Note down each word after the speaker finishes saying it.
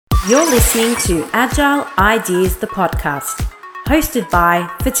You're listening to Agile Ideas, the podcast, hosted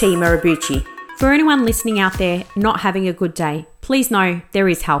by Fatima Abuchi. For anyone listening out there not having a good day, please know there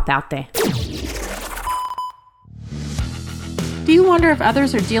is help out there. Do you wonder if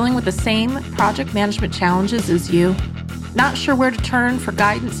others are dealing with the same project management challenges as you? Not sure where to turn for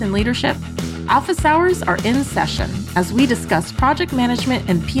guidance and leadership? Office hours are in session as we discuss project management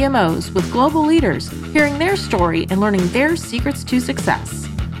and PMOs with global leaders, hearing their story and learning their secrets to success.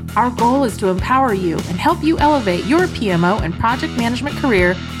 Our goal is to empower you and help you elevate your PMO and project management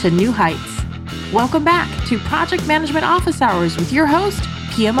career to new heights. Welcome back to Project Management Office Hours with your host,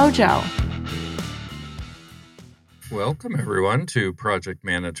 PMO Joe. Welcome, everyone, to Project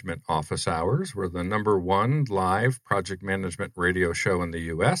Management Office Hours. We're the #1 live project management radio show in the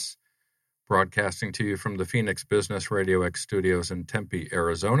U.S., broadcasting to you from the Phoenix Business Radio X studios in Tempe,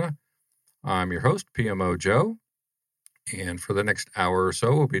 Arizona. I'm your host, PMO Joe, and for the next hour or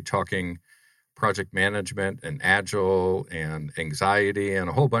so, we'll be talking project management and agile and anxiety and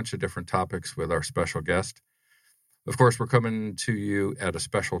a whole bunch of different topics with our special guest. Of course, we're coming to you at a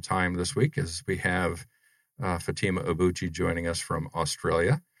special time this week as we have Fatima Abuchi joining us from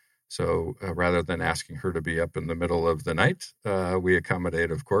Australia. So rather than asking her to be up in the middle of the night, we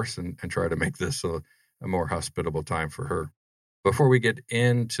accommodate, of course, and try to make this a more hospitable time for her. Before we get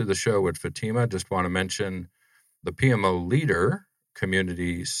into the show with Fatima, I just want to mention the PMO Leader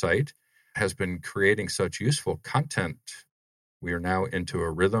community site has been creating such useful content. We are now into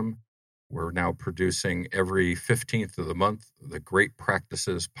a rhythm. We're now producing every 15th of the month the Great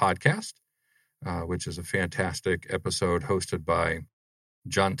Practices podcast, which is a fantastic episode hosted by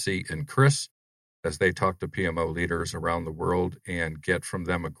John-C and Chris as they talk to PMO leaders around the world and get from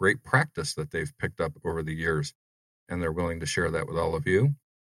them a great practice that they've picked up over the years, and they're willing to share that with all of you.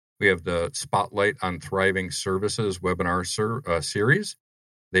 We have the Spotlight on Thriving Services webinar series.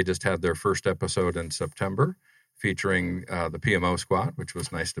 They just had their first episode in September featuring the PMO squad, which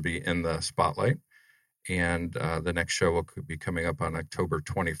was nice to be in the spotlight. And the next show will be coming up on October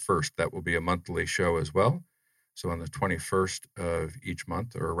 21st. That will be a monthly show as well. So on the 21st of each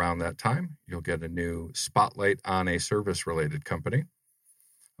month or around that time, you'll get a new spotlight on a service-related company.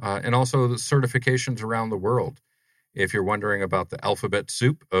 And also the certifications around the world. If you're wondering about the alphabet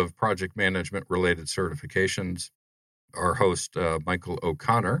soup of project management-related certifications, our host, Michael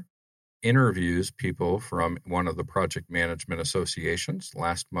O'Connor, interviews people from one of the project management associations.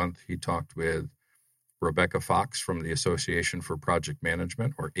 Last month, he talked with Rebecca Fox from the Association for Project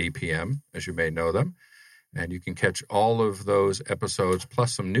Management, or APM, as you may know them. And you can catch all of those episodes,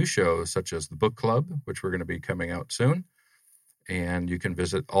 plus some new shows, such as the Book Club, which we're going to be coming out soon. And you can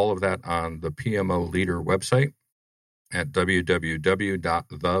visit all of that on the PMO Leader website at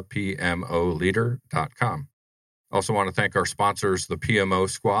www.thepmoleader.com. Also want to thank our sponsors, the PMO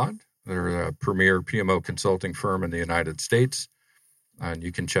Squad. They're a premier PMO consulting firm in the United States. And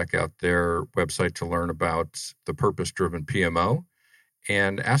you can check out their website to learn about the purpose-driven PMO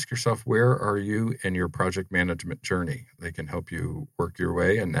and ask yourself, where are you in your project management journey? They can help you work your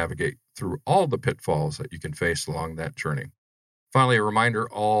way and navigate through all the pitfalls that you can face along that journey. Finally, a reminder,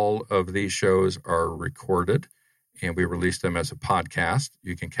 all of these shows are recorded and we release them as a podcast.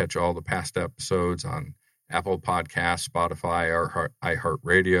 You can catch all the past episodes on Apple Podcasts, Spotify,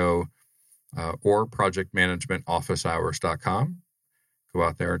 iHeartRadio, or projectmanagementofficehours.com. Go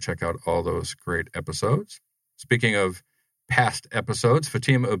out there and check out all those great episodes. Speaking of past episodes,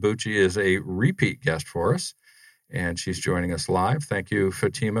 Fatima Abuchi is a repeat guest for us, and she's joining us live. Thank you,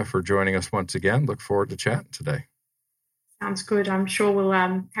 Fatima, for joining us once again. Look forward to chatting today. Sounds good. I'm sure we'll,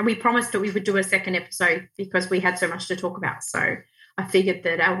 and we promised that we would do a second episode because we had so much to talk about. So I figured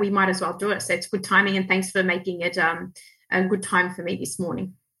that we might as well do it. So it's good timing, and thanks for making it a good time for me this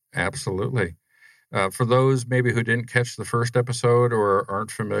morning. Absolutely. For those maybe who didn't catch the first episode or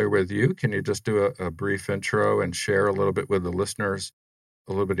aren't familiar with you, can you just do a brief intro and share a little bit with the listeners,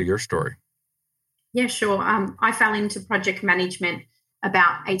 a little bit of your story? Yeah, sure. I fell into project management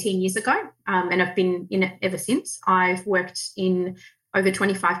about 18 years ago, and I've been in it ever since. I've worked in over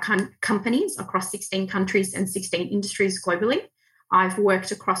 25 companies across 16 countries and 16 industries globally. I've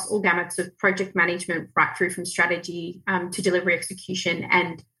worked across all gamuts of project management, right through from strategy to delivery execution,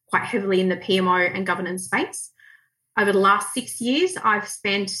 and quite heavily in the PMO and governance space. Over the last 6 years, I've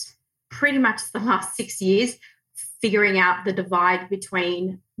spent pretty much the last 6 years figuring out the divide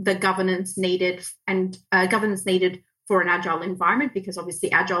between the governance needed and governance needed for an agile environment, because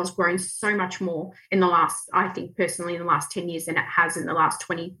obviously agile has grown so much more in the last, I think personally, in the last 10 years than it has in the last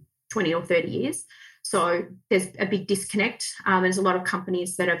 20 or 30 years. So there's a big disconnect. There's a lot of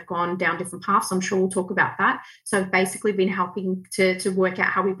companies that have gone down different paths. I'm sure we'll talk about that. So I've basically been helping to work out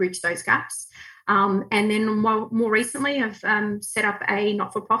how we bridge those gaps. And then more recently, I've set up a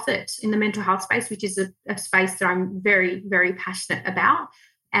not-for-profit in the mental health space, which is a space that I'm very, very passionate about,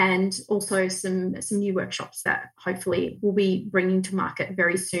 and also some new workshops that hopefully we'll be bringing to market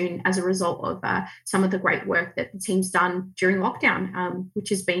very soon as a result of some of the great work that the team's done during lockdown, which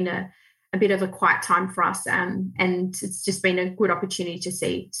has been a bit of a quiet time for us, and it's just been a good opportunity to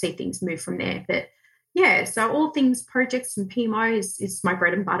see things move from there. But yeah, so all things projects and PMO is my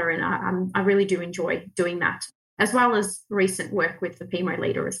bread and butter, and I really do enjoy doing that, as well as recent work with the PMO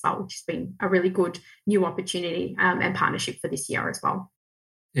leader as well, which has been a really good new opportunity and partnership for this year as well.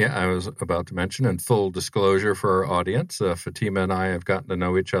 Yeah, I was about to mention, in full disclosure for our audience, Fatima and I have gotten to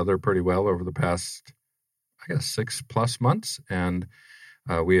know each other pretty well over the past, 6+ months, and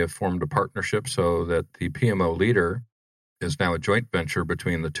we have formed a partnership so that the PMO leader is now a joint venture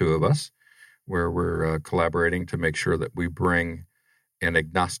between the two of us, where we're collaborating to make sure that we bring an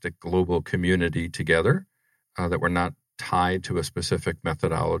agnostic global community together, that we're not tied to a specific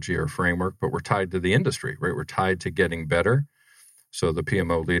methodology or framework, but we're tied to the industry, right? We're tied to getting better. So the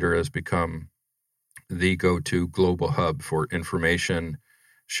PMO leader has become the go-to global hub for information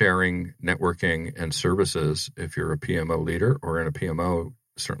sharing, networking, and services. If you're a PMO leader or in a PMO,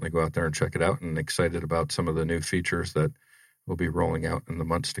 certainly go out there and check it out, and excited about some of the new features that we'll be rolling out in the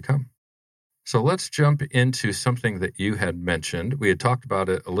months to come. So let's jump into something that you had mentioned. We had talked about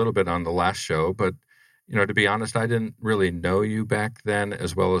it a little bit on the last show, but to be honest, I didn't really know you back then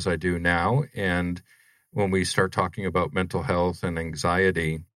as well as I do now. And when we start talking about mental health and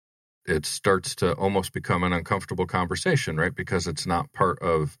anxiety, it starts to almost become an uncomfortable conversation, right? Because it's not part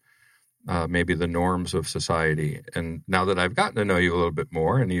of maybe the norms of society. And now that I've gotten to know you a little bit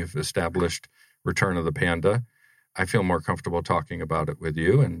more and you've established Return of the Panda, I feel more comfortable talking about it with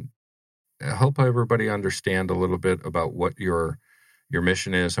you, and help everybody understand a little bit about what your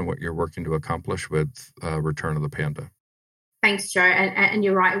mission is and what you're working to accomplish with Return of the Panda. Thanks, Joe. And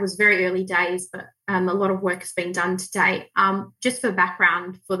you're right, it was very early days, but a lot of work has been done to date. Just for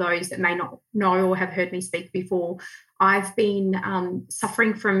background, for those that may not know or have heard me speak before, I've been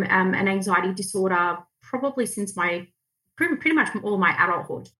suffering from an anxiety disorder probably since pretty much all my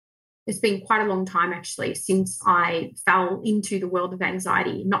adulthood. It's been quite a long time, actually, since I fell into the world of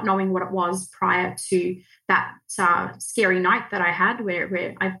anxiety, not knowing what it was prior to that scary night that I had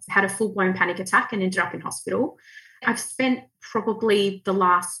where I had a full-blown panic attack and ended up in hospital. I've spent probably the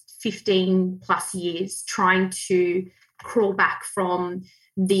last 15 plus years trying to crawl back from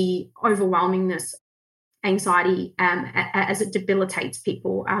the overwhelmingness, anxiety, as it debilitates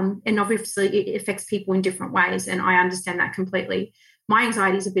people. And obviously it affects people in different ways, and I understand that completely. My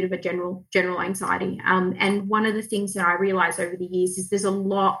anxiety is a bit of a general anxiety. And one of the things that I realized over the years is there's a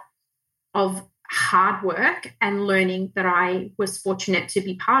lot of hard work and learning that I was fortunate to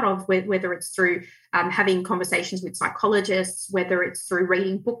be part of, whether it's through having conversations with psychologists, whether it's through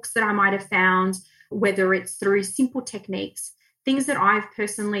reading books that I might have found, whether it's through simple techniques, things that I've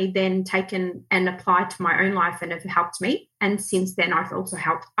personally then taken and applied to my own life and have helped me. And since then, I've also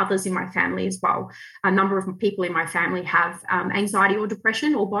helped others in my family as well. A number of people in my family have anxiety or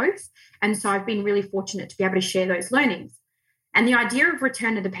depression or both. And so I've been really fortunate to be able to share those learnings. And the idea of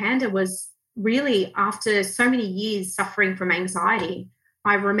Return of the Panda was really, after so many years suffering from anxiety,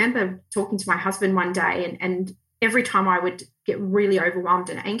 I remember talking to my husband one day, and every time I would get really overwhelmed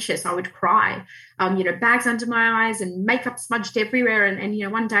and anxious, I would cry, bags under my eyes and makeup smudged everywhere.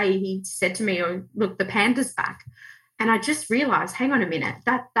 And one day he said to me, "Oh, look, the panda's back." And I just realized, hang on a minute,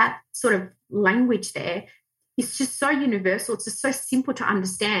 that sort of language there is just so universal. It's just so simple to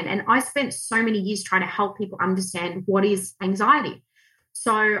understand. And I spent so many years trying to help people understand what is anxiety.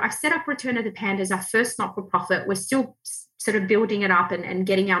 So I've set up Return of the Panda as our first not-for-profit. We're still sort of building it up and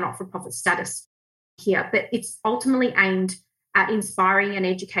getting our not-for-profit status here, but it's ultimately aimed at inspiring and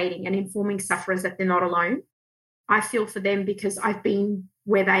educating and informing sufferers that they're not alone. I feel for them because I've been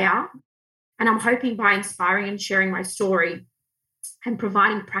where they are, and I'm hoping by inspiring and sharing my story and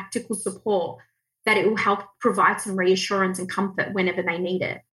providing practical support that it will help provide some reassurance and comfort whenever they need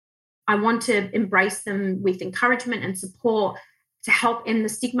it. I want to embrace them with encouragement and support to help end the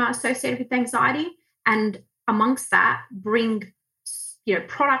stigma associated with anxiety, and amongst that, bring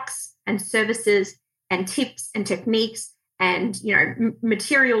products and services and tips and techniques and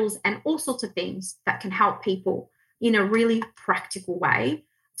materials and all sorts of things that can help people in a really practical way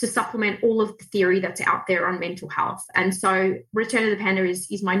to supplement all of the theory that's out there on mental health. And so Return of the Panda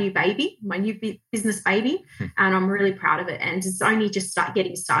is my new baby, my new business baby, and I'm really proud of it. And it's only just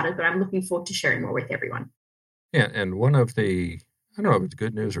getting started, but I'm looking forward to sharing more with everyone. Yeah, and one of the, I don't know if it's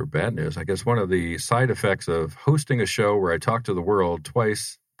good news or bad news, I guess one of the side effects of hosting a show where I talk to the world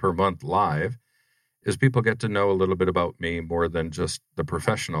twice per month live is people get to know a little bit about me more than just the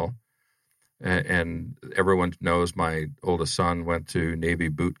professional. And everyone knows my oldest son went to Navy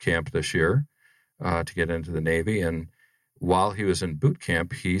boot camp this year to get into the Navy. And while he was in boot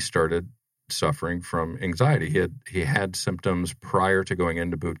camp, he started suffering from anxiety. He had symptoms prior to going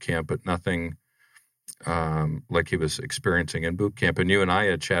into boot camp, but nothing like he was experiencing in boot camp. And you and I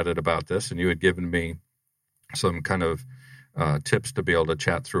had chatted about this, and you had given me some kind of tips to be able to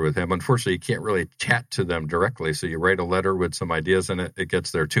chat through with him. Unfortunately, you can't really chat to them directly. So you write a letter with some ideas in it. It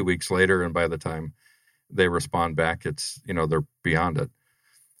gets there 2 weeks later. And by the time they respond back, it's, they're beyond it.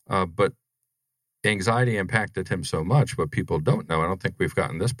 But anxiety impacted him so much. What people don't know, I don't think we've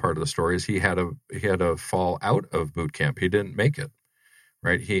gotten this part of the story, is he had a fall out of boot camp. He didn't make it,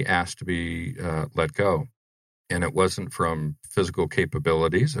 right? He asked to be let go. And it wasn't from physical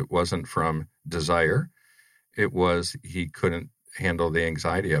capabilities. It wasn't from desire. It was he couldn't handle the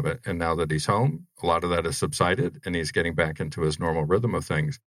anxiety of it. And now that he's home, a lot of that has subsided and he's getting back into his normal rhythm of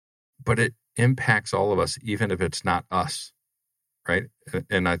things. But it impacts all of us, even if it's not us, right?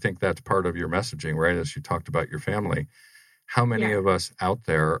 And I think that's part of your messaging, right? As you talked about your family, how many of us out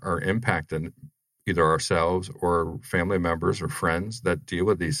there are impacted, either ourselves or family members or friends that deal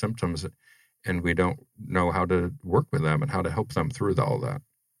with these symptoms, and we don't know how to work with them and how to help them through all that.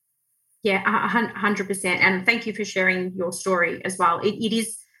 Yeah, 100%. And thank you for sharing your story as well. It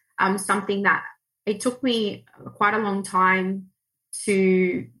is something that it took me quite a long time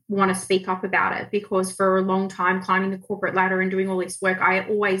to want to speak up about it, because for a long time, climbing the corporate ladder and doing all this work, I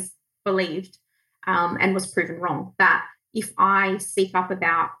always believed and was proven wrong that if I speak up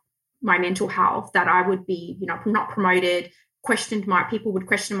about my mental health, that I would be, not promoted, people would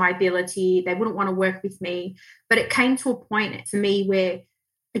question my ability. They wouldn't want to work with me. But it came to a point for me where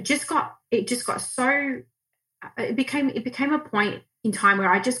it became a point in time where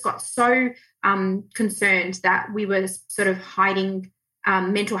I just got so concerned that we were sort of hiding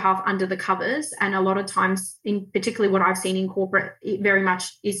mental health under the covers. And a lot of times, in particularly what I've seen in corporate, it very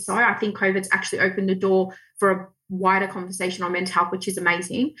much is so. I think COVID's actually opened the door for a wider conversation on mental health, which is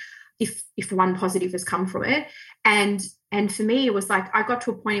amazing if one positive has come from it. And for me, it was like I got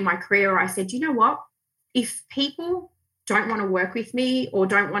to a point in my career where I said, you know what, if people don't want to work with me or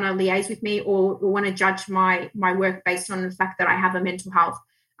don't want to liaise with me or want to judge my work based on the fact that I have a mental health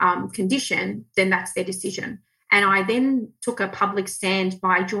condition, then that's their decision. And I then took a public stand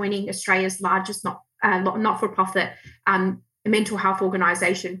by joining Australia's largest not-for-profit mental health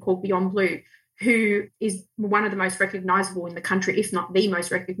organisation called Beyond Blue, who is one of the most recognisable in the country, if not the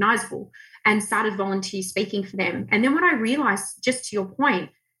most recognisable, and started volunteer speaking for them. And then when I realised, just to your point,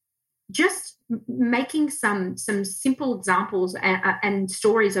 just making some simple examples and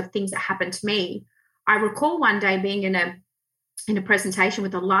stories of things that happened to me. I recall one day being in a presentation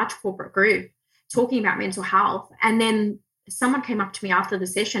with a large corporate group talking about mental health, and then someone came up to me after the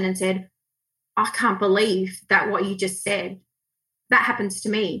session and said, I can't believe that what you just said, that happens to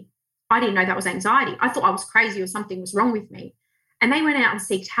me. I didn't know that was anxiety. I thought I was crazy or something was wrong with me. And they went out and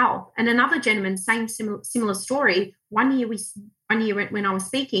sought help. And another gentleman, same similar story. One year when I was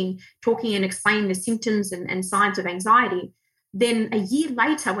speaking, talking and explaining the symptoms and signs of anxiety, then a year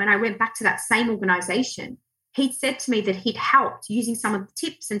later, when I went back to that same organisation, he'd said to me that he'd helped using some of the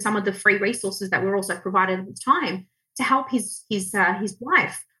tips and some of the free resources that were also provided at the time to help his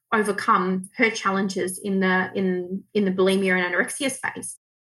wife overcome her challenges in the bulimia and anorexia space.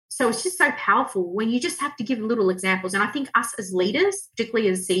 So it's just so powerful when you just have to give little examples. And I think us as leaders, particularly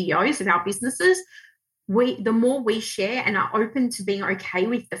as CEOs of our businesses, the more we share and are open to being okay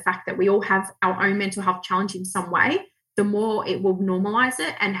with the fact that we all have our own mental health challenge in some way, the more it will normalize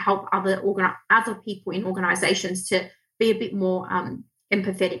it and help other people in organizations to be a bit more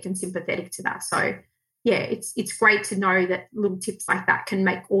empathetic and sympathetic to that. So, yeah, it's great to know that little tips like that can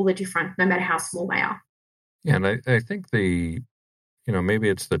make all the difference, no matter how small they are. Yeah, and I think maybe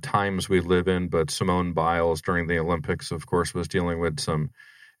it's the times we live in, but Simone Biles during the Olympics, of course, was dealing with some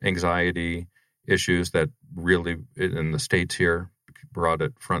anxiety issues that really, in the States here, brought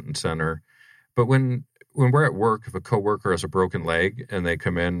it front and center. But when we're at work, if a coworker has a broken leg and they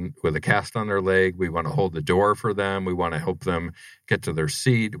come in with a cast on their leg, we want to hold the door for them. We want to help them get to their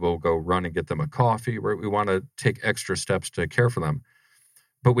seat. We'll go run and get them a coffee. We want to take extra steps to care for them.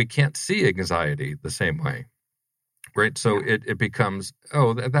 But we can't see anxiety the same way. Right. So it becomes,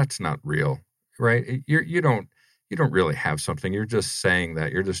 that's not real, right? You don't really have something. You're just saying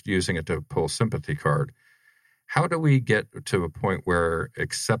that. You're just using it to pull sympathy card. How do we get to a point where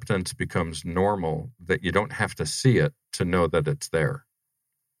acceptance becomes normal, that you don't have to see it to know that it's there?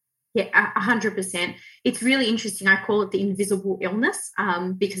 Yeah, 100%. It's really interesting. I call it the invisible illness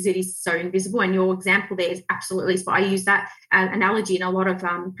because it is so invisible. And your example there is absolutely spot. I use that analogy in a lot of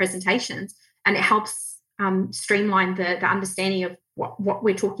presentations, and it helps streamline the understanding of what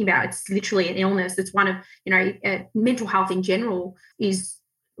we're talking about. It's literally an illness. It's one of, mental health in general is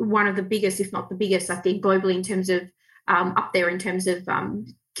one of the biggest, if not the biggest, I think, globally in terms of up there in terms of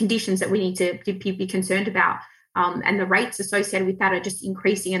conditions that we need to be concerned about. And the rates associated with that are just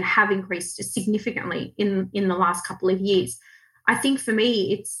increasing and have increased significantly in the last couple of years. I think for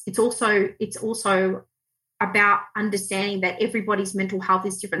me, it's also about understanding that everybody's mental health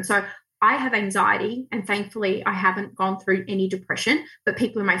is different. So I have anxiety, and thankfully I haven't gone through any depression, but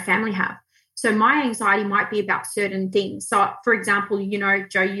people in my family have. So my anxiety might be about certain things. So, for example,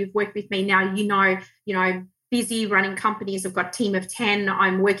 Joe, you've worked with me now. Busy running companies. I've got a team of 10.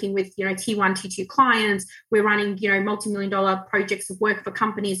 I'm working with, tier 1, tier 2 clients. We're running, multi-million-dollar projects of work for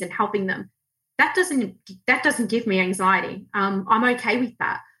companies and helping them. That doesn't give me anxiety. I'm okay with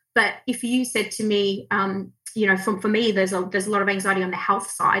that. But if you said to me, for me, there's a lot of anxiety on the health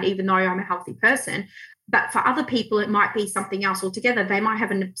side, even though I'm a healthy person. But for other people, it might be something else altogether. They might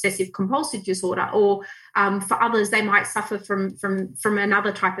have an obsessive compulsive disorder, or for others, they might suffer from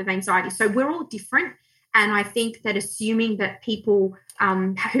another type of anxiety. So we're all different. And I think that assuming that people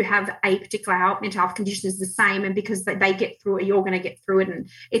who have a particular mental health condition is the same, and because they get through it, you're going to get through it. And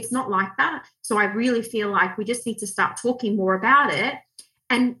it's not like that. So I really feel like we just need to start talking more about it,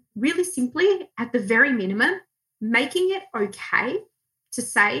 and really simply, at the very minimum, making it okay to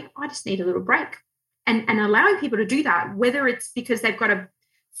say, I just need a little break, and allowing people to do that, whether it's because they've got a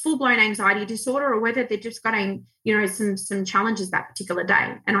full-blown anxiety disorder or whether they're just got some challenges that particular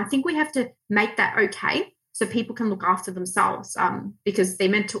day. And I think we have to make that okay so people can look after themselves because their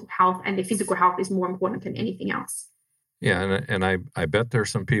mental health and their physical health is more important than anything else. Yeah, and I bet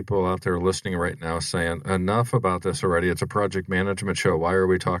there's some people out there listening right now saying, enough about this already. It's a project management show. Why are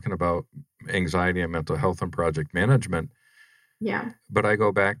we talking about anxiety and mental health and project management? Yeah. But I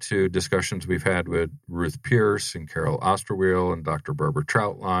go back to discussions we've had with Ruth Pierce and Carol Osterwheel and Dr. Barbara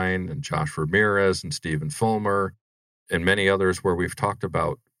Troutline and Josh Ramirez and Stephen Fulmer and many others, where we've talked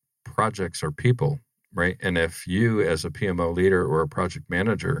about projects are people, right? And if you as a PMO leader or a project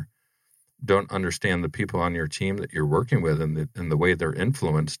manager don't understand the people on your team that you're working with and the way they're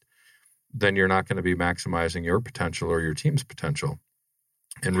influenced, then you're not going to be maximizing your potential or your team's potential.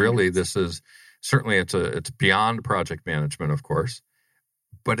 And really, this is certainly it's beyond project management, of course,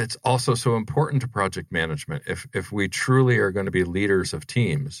 but it's also so important to project management. If we truly are going to be leaders of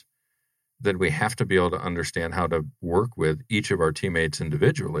teams, then we have to be able to understand how to work with each of our teammates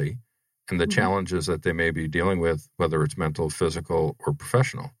individually and the challenges that they may be dealing with, whether it's mental, physical, or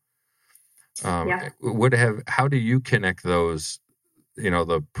professional. How do you connect those,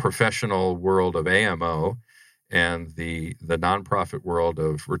 the professional world of AMO and the nonprofit world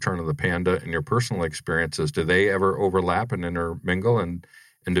of Return of the Panda and your personal experiences? Do they ever overlap and intermingle? And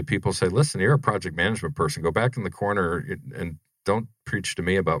do people say, listen, you're a project management person, go back in the corner and don't preach to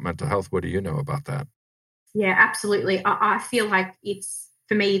me about mental health. What do you know about that? Yeah, absolutely. I feel like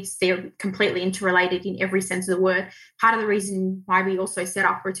they're completely interrelated in every sense of the word. Part of the reason why we also set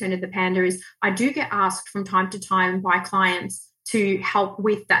up Return of the Panda is I do get asked from time to time by clients to help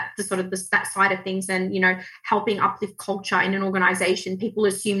with that side of things, and helping uplift culture in an organization. People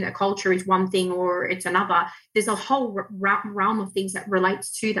assume that culture is one thing or it's another. There's a whole realm of things that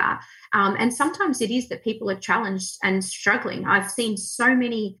relates to that, and sometimes it is that people are challenged and struggling. I've seen so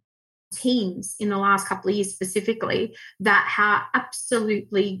many teams in the last couple of years specifically that are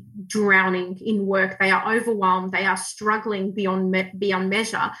absolutely drowning in work. They are overwhelmed. They are struggling beyond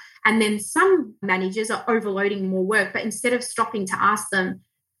measure. And then some managers are overloading more work, but instead of stopping to ask them,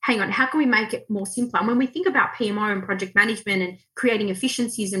 hang on, how can we make it more simpler? And when we think about PMO and project management and creating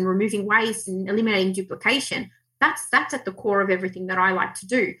efficiencies and removing waste and eliminating duplication, that's at the core of everything that I like to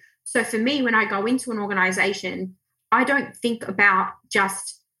do. So for me, when I go into an organization, I don't think about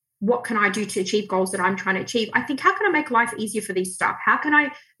just what can I do to achieve goals that I'm trying to achieve? I think, how can I make life easier for these staff? How can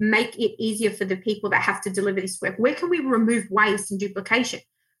I make it easier for the people that have to deliver this work? Where can we remove waste and duplication?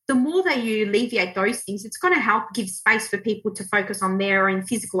 The more that you alleviate those things, it's going to help give space for people to focus on their own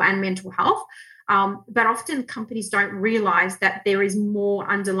physical and mental health. But often companies don't realize that there is more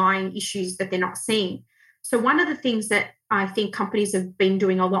underlying issues that they're not seeing. So one of the things that I think companies have been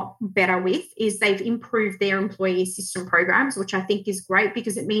doing a lot better with is they've improved their employee assistance programs, which I think is great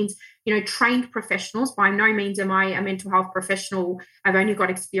because it means, trained professionals. By no means am I a mental health professional. I've only got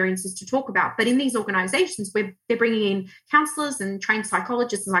experiences to talk about. But in these organizations where they're bringing in counselors and trained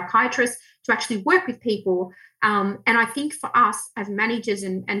psychologists and psychiatrists to actually work with people. And I think for us as managers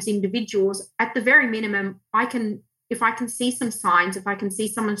and as individuals, at the very minimum, if I can see some signs, if I can see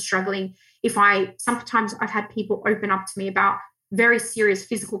someone struggling, sometimes I've had people open up to me about very serious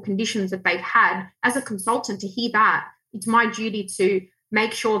physical conditions that they've had. As a consultant, to hear that, it's my duty to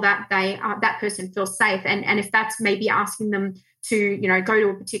make sure that that person feels safe. And if that's maybe asking them to, go to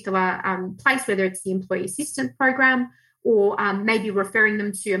a particular place, whether it's the employee assistance program or maybe referring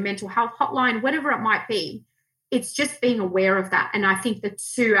them to a mental health hotline, whatever it might be, it's just being aware of that. And I think the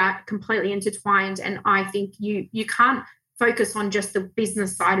two are completely intertwined. And I think you can't focus on just the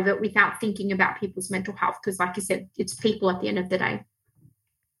business side of it without thinking about people's mental health. Because like you said, it's people at the end of the day.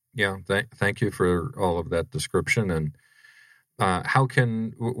 Yeah. Thank you for all of that description. And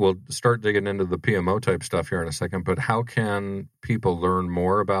we'll start digging into the PMO type stuff here in a second, but how can people learn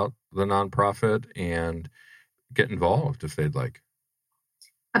more about the nonprofit and get involved if they'd like?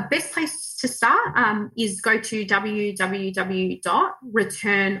 A best place to start is go to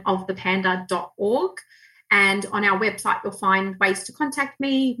www.returnofthepanda.org. And on our website, you'll find ways to contact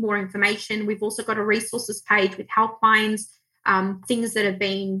me, more information. We've also got a resources page with helplines, things that have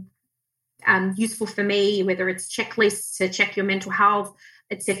been useful for me, whether it's checklists to check your mental health,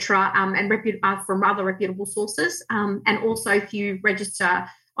 etc., and from other reputable sources. And also, if you register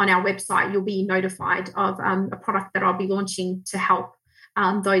on our website, you'll be notified of a product that I'll be launching to help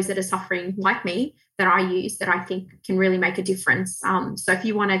those that are suffering like me that I use that I think can really make a difference. So if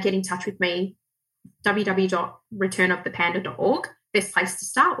you want to get in touch with me, www.returnofthepanda.org, best place to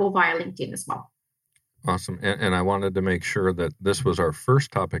start, or via LinkedIn as well. Awesome. And I wanted to make sure that this was our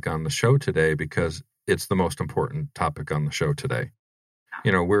first topic on the show today because it's the most important topic on the show today.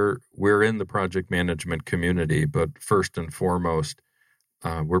 We're in the project management community, but first and foremost,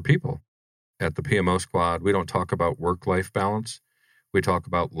 we're people. At the PMO Squad, we don't talk about work-life balance. We talk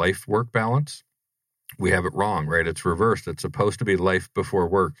about life-work balance. We have it wrong, right? It's reversed. It's supposed to be life before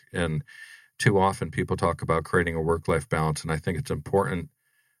work. And too often people talk about creating a work-life balance. And I think it's important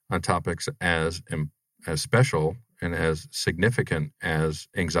on topics as special and as significant as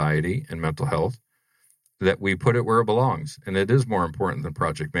anxiety and mental health that we put it where it belongs. And it is more important than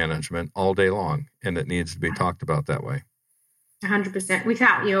project management all day long. And it needs to be talked about that way. 100%.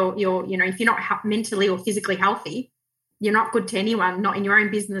 Without your if you're not mentally or physically healthy, you're not good to anyone, not in your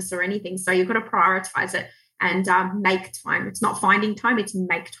own business or anything. So you've got to prioritize it and make time. It's not finding time, it's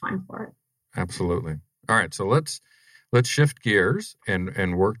make time for it. Absolutely. All right. So let's shift gears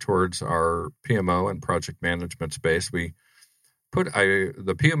and work towards our PMO and project management space. We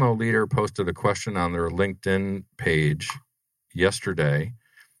the PMO leader posted a question on their LinkedIn page yesterday,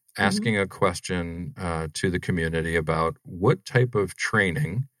 asking a question to the community about what type of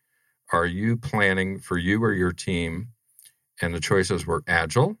training are you planning for you or your team? And the choices were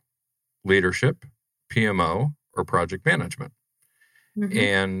agile, leadership, PMO, or project management. Mm-hmm.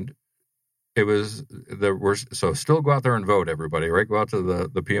 And it was so still go out there and vote, everybody, right? Go out to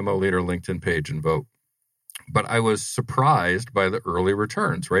the PMO leader LinkedIn page and vote. But I was surprised by the early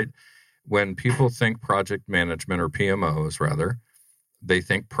returns, right? When people think project management or PMOs, rather, they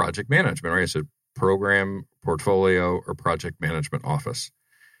think project management, right? It's a program, portfolio, or project management office.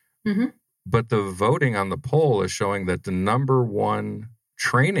 Mm-hmm. But the voting on the poll is showing that the number one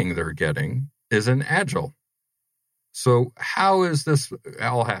training they're getting is in Agile. So how is this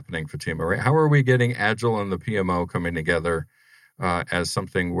all happening, Fatima, right? How are we getting Agile and the PMO coming together as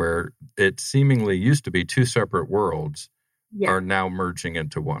something where it seemingly used to be two separate worlds are now merging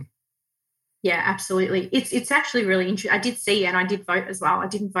into one? Yeah, absolutely. It's actually really interesting. I did see and I did vote as well. I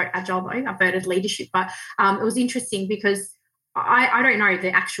didn't vote Agile though. I voted leadership, but it was interesting because I don't know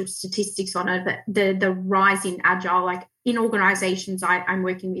the actual statistics on it, but the rise in Agile, like in organizations I'm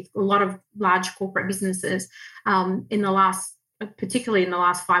working with, a lot of large corporate businesses particularly in the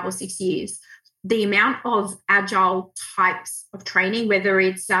last 5 or 6 years, the amount of Agile types of training, whether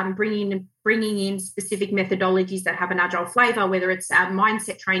it's bringing in specific methodologies that have an Agile flavor, whether it's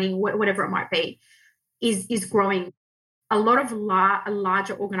mindset training, whatever it might be, is growing. A lot of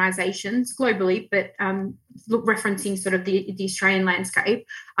larger organizations globally, but referencing sort of the Australian landscape,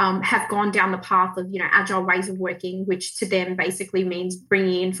 have gone down the path of, Agile ways of working, which to them basically means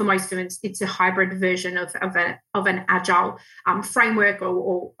bringing in, for most of them, it's a hybrid version of an Agile framework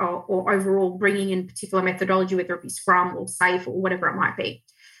or overall bringing in particular methodology, whether it be Scrum or SAFe or whatever it might be.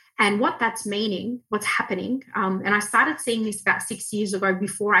 And what that's meaning, what's happening, and I started seeing this about 6 years ago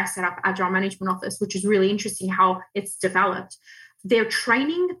before I set up Agile Management Office, which is really interesting how it's developed. They're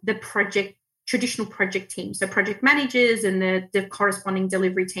training the traditional project teams, so project managers and the corresponding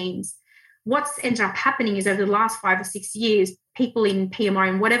delivery teams. What's ended up happening is over the last 5 or 6 years, people in PMO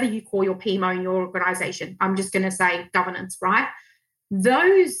and whatever you call your PMO in your organization, I'm just going to say governance, right?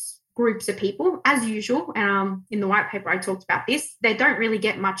 Those groups of people, as usual, in the white paper I talked about this, they don't really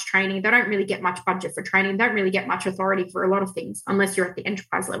get much training. They don't really get much budget for training. They don't really get much authority for a lot of things unless you're at the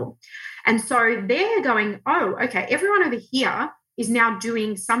enterprise level. And so they're going, oh, okay, everyone over here is now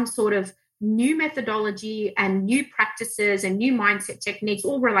doing some sort of new methodology and new practices and new mindset techniques,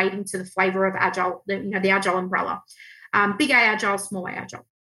 all relating to the flavor of Agile, the Agile umbrella, big A Agile, small A Agile.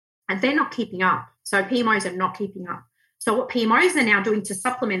 And they're not keeping up. So PMOs are not keeping up. So what PMOs are now doing to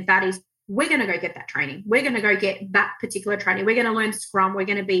supplement that is we're going to go get that training. We're going to go get that particular training. We're going to learn Scrum. We're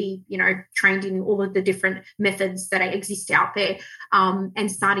going to be, trained in all of the different methods that exist out there,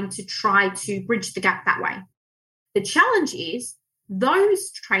 and starting to try to bridge the gap that way. The challenge is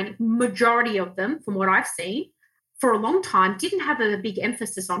those training, majority of them, from what I've seen, for a long time, didn't have a big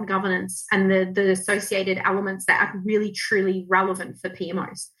emphasis on governance and the associated elements that are really, truly relevant for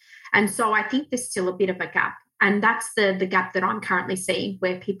PMOs. And so I think there's still a bit of a gap. And that's the gap that I'm currently seeing,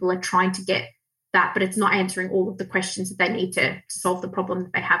 where people are trying to get that, but it's not answering all of the questions that they need to solve the problem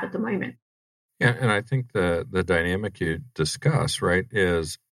that they have at the moment. Yeah, and I think the dynamic you discuss, right,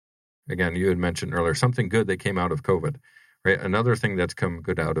 is, again, you had mentioned earlier, something good that came out of COVID, right? Another thing that's come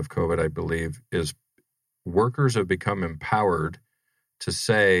good out of COVID, I believe, is workers have become empowered to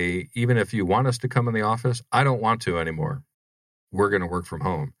say, even if you want us to come in the office, I don't want to anymore. We're going to work from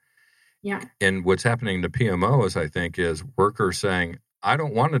home. Yeah. And what's happening to PMOs, I think, is workers saying, I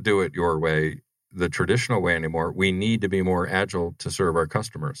don't want to do it your way, the traditional way anymore. We need to be more agile to serve our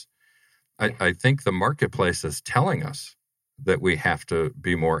customers. I think the marketplace is telling us that we have to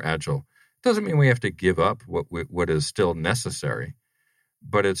be more agile. Doesn't mean we have to give up what is still necessary,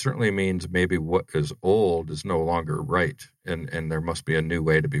 but it certainly means maybe what is old is no longer right, and there must be a new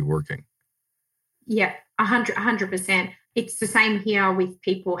way to be working. Yeah, 100%. It's the same here with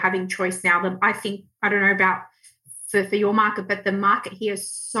people having choice now. I think, I don't know about for your market, but the market here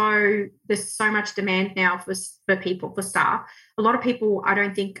is there's so much demand now for people, for staff. A lot of people, I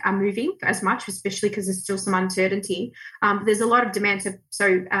don't think, are moving as much, especially because there's still some uncertainty. There's a lot of demand.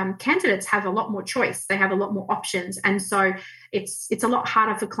 So candidates have a lot more choice. They have a lot more options. And so it's a lot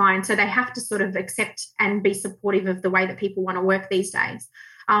harder for clients. So they have to sort of accept and be supportive of the way that people want to work these days.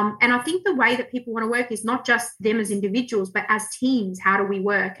 And I think the way that people want to work is not just them as individuals, but as teams. How do we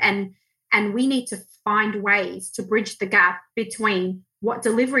work? And we need to find ways to bridge the gap between what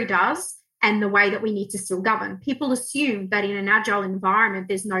delivery does and the way that we need to still govern. People assume that in an agile environment,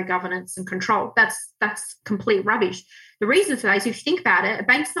 there's no governance and control. That's complete rubbish. The reason for that is, if you think about it, a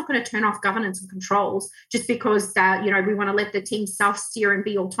bank's not going to turn off governance and controls just because we want to let the team self-steer and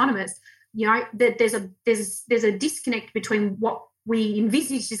be autonomous. There's a disconnect between what we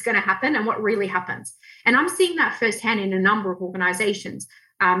envisage is going to happen and what really happens. And I'm seeing that firsthand in a number of organizations,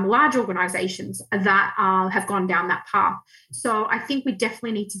 large organizations that have gone down that path. So I think we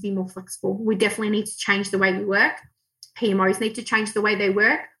definitely need to be more flexible. We definitely need to change the way we work. PMOs need to change the way they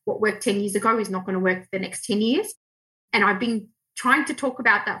work. What worked 10 years ago is not going to work for the next 10 years. And I've been trying to talk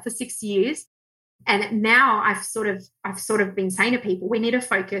about that for 6 years. And now I've sort of been saying to people, we need to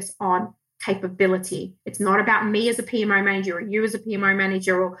focus on capability. It's not about me as a PMO manager or you as a PMO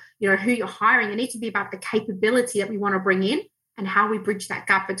manager or who you're hiring. It needs to be about the capability that we want to bring in and how we bridge that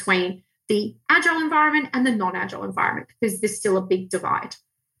gap between the agile environment and the non-agile environment, because there's still a big divide.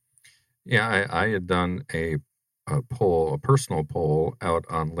 Yeah, I had done a personal poll out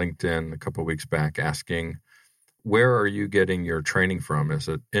on LinkedIn a couple of weeks back asking, where are you getting your training from? Is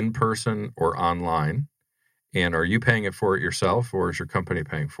it in person or online? And are you paying for it yourself, or is your company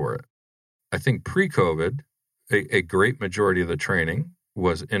paying for it? I think pre-COVID, a great majority of the training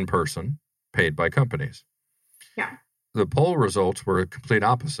was in person, paid by companies. Yeah. The poll results were a complete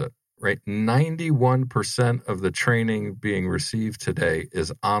opposite, right? 91% of the training being received today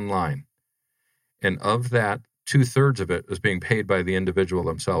is online. And of that, 2/3 of it is being paid by the individual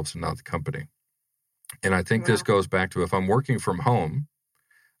themselves and not the company. And I think this goes back to, if I'm working from home,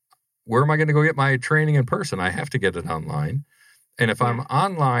 where am I going to go get my training in person? I have to get it online. And if I'm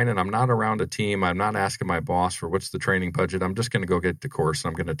online and I'm not around a team, I'm not asking my boss for what's the training budget. I'm just going to go get the course and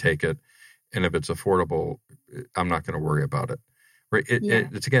I'm going to take it. And if it's affordable, I'm not going to worry about it. Right?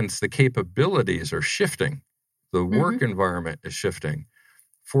 It's the capabilities are shifting. The work environment is shifting,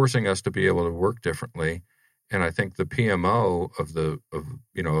 forcing us to be able to work differently. And I think the PMO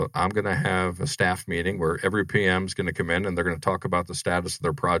I'm going to have a staff meeting where every PM is going to come in and they're going to talk about the status of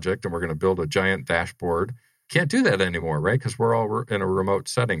their project, and we're going to build a giant dashboard. Can't do that anymore, right? Because we're all in a remote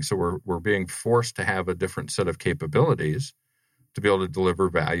setting. So we're being forced to have a different set of capabilities to be able to deliver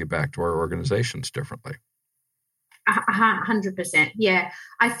value back to our organizations differently. 100%. Yeah.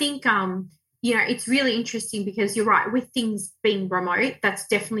 I think, it's really interesting because you're right. With things being remote, that's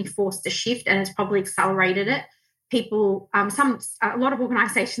definitely forced a shift and it's probably accelerated it. People, a lot of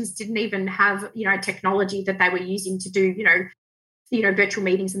organizations didn't even have, technology that they were using to do, virtual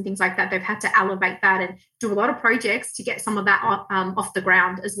meetings and things like that. They've had to elevate that and do a lot of projects to get some of that off the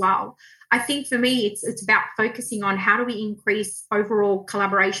ground as well. I think for me, it's about focusing on how do we increase overall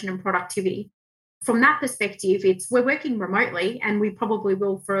collaboration and productivity. From that perspective, we're working remotely and we probably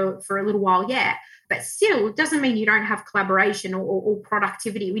will for a little while yet, but still it doesn't mean you don't have collaboration or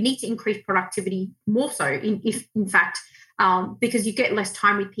productivity. We need to increase productivity more so, in fact, because you get less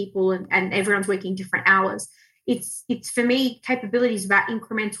time with people and everyone's working different hours. It's for me, capabilities about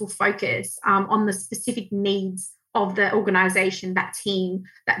incremental focus on the specific needs of the organization, that team,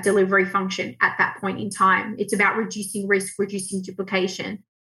 that delivery function at that point in time. It's about reducing risk, reducing duplication.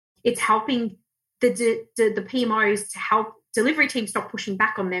 It's helping the PMOs to help delivery teams stop pushing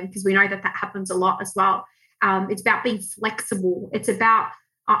back on them, because we know that happens a lot as well. It's about being flexible. It's about,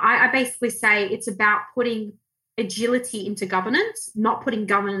 I basically say it's about putting agility into governance, not putting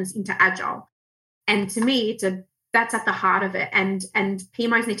governance into agile. And to me, that's at the heart of it. And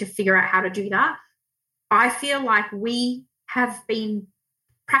PMOs need to figure out how to do that. I feel like we have been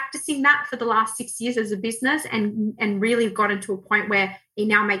practicing that for the last 6 years as a business and really gotten to a point where it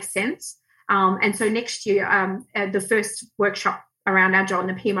now makes sense. And so next year, the first workshop around Agile and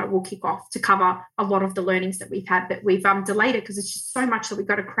the PMO will kick off to cover a lot of the learnings that we've had, but we've delayed it because it's just so much that we've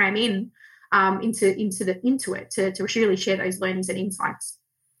got to cram into it to really share those learnings and insights.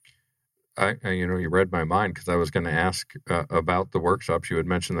 You read my mind, because I was going to ask about the workshops. You had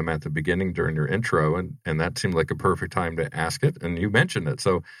mentioned them at the beginning during your intro, and that seemed like a perfect time to ask it, and you mentioned it.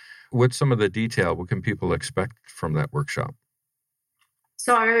 So what's some of the detail? What can people expect from that workshop?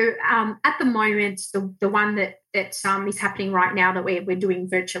 So at the moment, the one that is happening right now that we're doing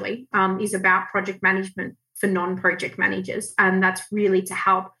virtually is about project management for non-project managers. And that's really to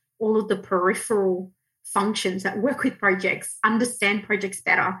help all of the peripheral functions that work with projects understand projects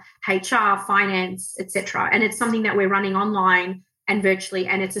better, HR, finance, etc. And it's something that we're running online and virtually,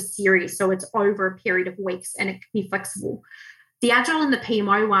 and it's a series. So it's over a period of weeks and it can be flexible. The Agile and the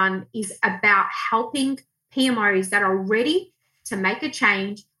PMO one is about helping PMOs that are ready to make a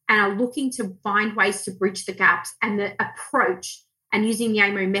change and are looking to find ways to bridge the gaps, and the approach, and using the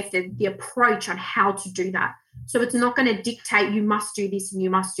AMO method, the approach on how to do that. So it's not going to dictate you must do this and you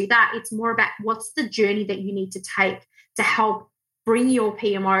must do that. It's more about what's the journey that you need to take to help bring your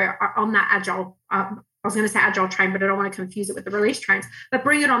PMO on that Agile, I was going to say Agile train, but I don't want to confuse it with the release trains, but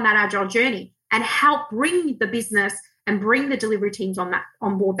bring it on that Agile journey and help bring the business and bring the delivery teams on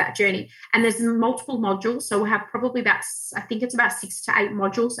board that journey. And there's multiple modules. So we'll have probably about 6 to 8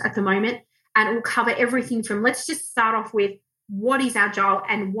 modules at the moment. And it will cover everything from, let's just start off with what is Agile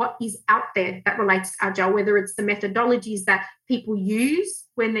and what is out there that relates to Agile, whether it's the methodologies that people use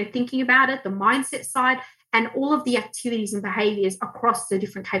when they're thinking about it, the mindset side, and all of the activities and behaviors across the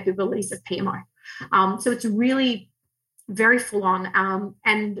different capabilities of PMO. So it's really very full on.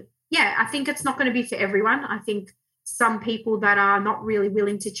 And yeah, I think it's not going to be for everyone. I think some people that are not really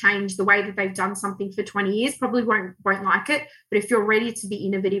willing to change the way that they've done something for 20 years probably won't like it. But if you're ready to be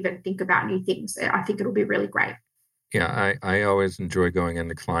innovative and think about new things, I think it'll be really great. Yeah, I always enjoy going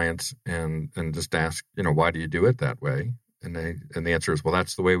into clients and just ask, why do you do it that way? And the answer is, well,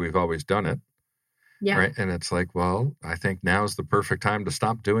 that's the way we've always done it. Yeah. Right. And it's like, well, I think now is the perfect time to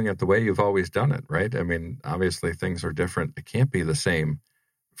stop doing it the way you've always done it. Right. I mean, obviously things are different. It can't be the same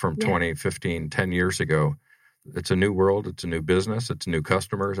from 20, 15, 10 years ago. It's a new world. It's a new business. It's new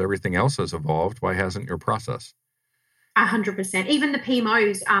customers. Everything else has evolved. Why hasn't your process? 100%. Even the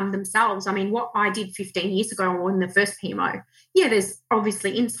PMOs themselves. I mean, what I did 15 years ago on the first PMO, there's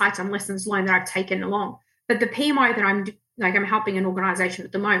obviously insights and lessons learned that I've taken along. But the PMO that I'm helping an organization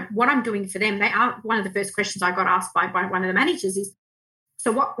at the moment, what I'm doing for them, one of the first questions I got asked by one of the managers is,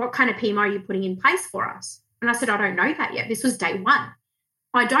 so what kind of PMO are you putting in place for us? And I said, I don't know that yet. This was day one.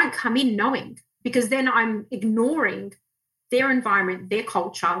 I don't come in knowing, because then I'm ignoring their environment, their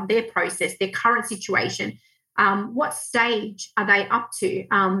culture, their process, their current situation. What stage are they up to?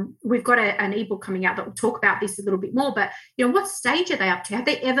 We've got an ebook coming out that will talk about this a little bit more, but what stage are they up to? Have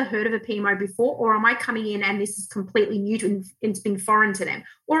they ever heard of a PMO before, or am I coming in and this is completely new to and it's been foreign to them?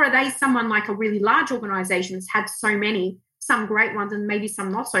 Or are they someone like a really large organization that's had so many, some great ones and maybe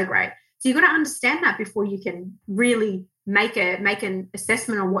some not so great? So you've got to understand that before you can really make an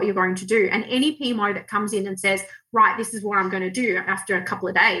assessment on what you're going to do. And any PMO that comes in and says, right, this is what I'm going to do after a couple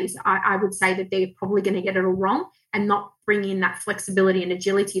of days, I would say that they're probably going to get it all wrong and not bring in that flexibility and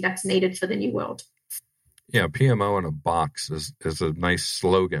agility that's needed for the new world. Yeah, PMO in a box is a nice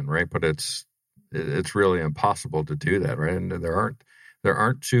slogan, right? But it's really impossible to do that, right? And there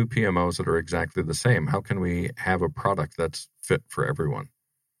aren't two PMOs that are exactly the same. How can we have a product that's fit for everyone?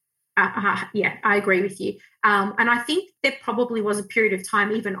 Yeah, I agree with you. And I think there probably was a period of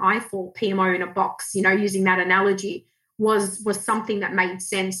time, even I thought PMO in a box, using that analogy was something that made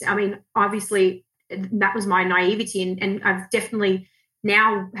sense. I mean, obviously that was my naivety, and I've definitely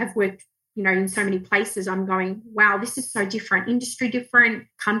now have worked, in so many places. I'm going, wow, this is so different, industry different,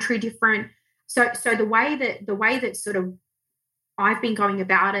 country different. So the way that sort of I've been going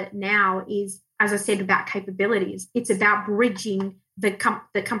about it now is, as I said, about capabilities. It's about bridging the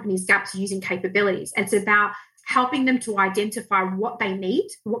company's gaps using capabilities. And it's about helping them to identify what they need,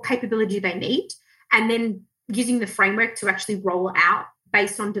 what capability they need, and then using the framework to actually roll out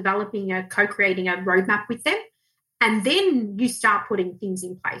based on co-creating a roadmap with them. And then you start putting things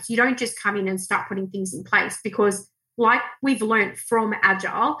in place. You don't just come in and start putting things in place, because like we've learned from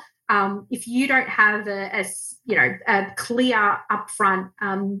Agile, if you don't have a clear upfront,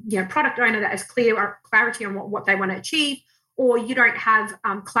 product owner that has clarity on what they want to achieve, or you don't have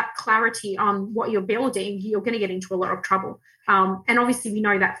clarity on what you're building, you're going to get into a lot of trouble. And obviously we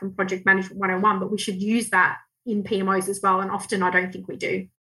know that from Project Management 101, but we should use that in PMOs as well. And often I don't think we do.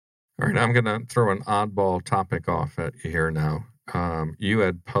 All right, I'm going to throw an oddball topic off at you here now. You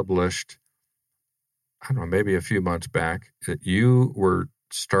had published, I don't know, maybe a few months back, that you were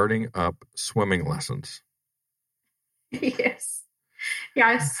starting up swimming lessons. Yes.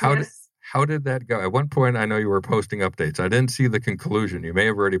 How did that go? At one point, I know you were posting updates. I didn't see the conclusion. You may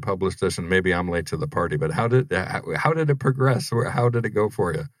have already published this, and maybe I'm late to the party. But how did it progress? How did it go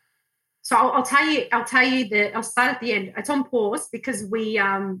for you? So I'll tell you that I'll start at the end. It's on pause because we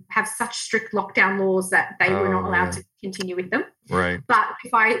have such strict lockdown laws that they were not allowed to continue with them. Right. But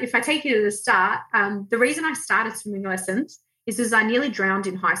if I take you to the start, the reason I started swimming lessons is because I nearly drowned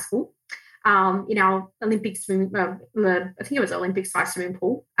in high school. In our Olympic swim, I think it was Olympic-sized swimming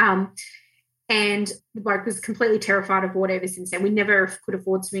pool. And the bloke was completely terrified of water ever since then. We never could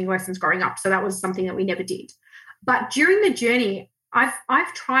afford swimming lessons growing up, so that was something that we never did. But during the journey,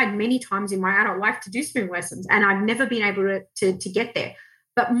 I've tried many times in my adult life to do swimming lessons, and I've never been able to get there.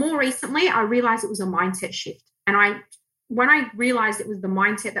 But more recently, I realized it was a mindset shift. And when I realized it was the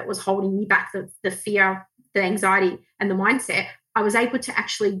mindset that was holding me back, the fear, the anxiety, and the mindset, I was able to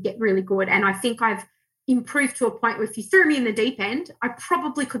actually get really good. And I think I've improved to a point where if you threw me in the deep end, I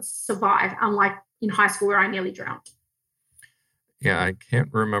probably could survive, unlike in high school where I nearly drowned. Yeah, I can't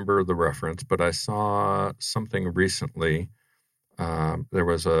remember the reference, but I saw something recently. There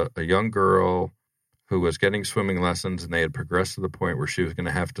was a young girl who was getting swimming lessons, and they had progressed to the point where she was going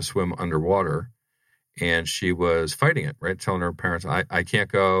to have to swim underwater. And she was fighting it, right? Telling her parents, I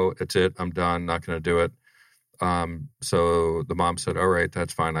can't go. It's it. I'm done. Not going to do it. So the mom said, all right,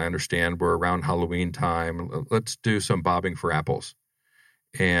 that's fine. I understand. We're around Halloween time. Let's do some bobbing for apples.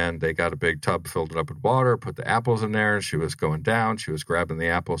 And they got a big tub, filled it up with water, put the apples in there. And she was going down. She was grabbing the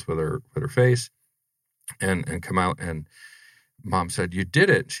apples with her face and come out. And mom said, you did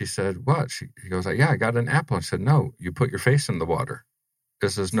it. She said, what? She goes, yeah, I got an apple. I said, no, you put your face in the water.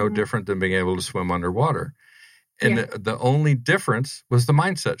 This is no different than being able to swim underwater. And the only difference was the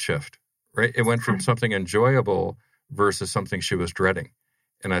mindset shift. Right. It went from something enjoyable versus something she was dreading.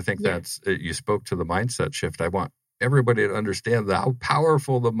 And I think you spoke to the mindset shift. I want everybody to understand how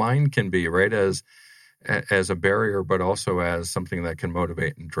powerful the mind can be, right, as a barrier, but also as something that can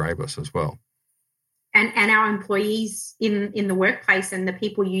motivate and drive us as well. And our employees in the workplace and the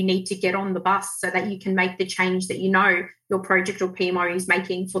people you need to get on the bus so that you can make the change that your project or PMO is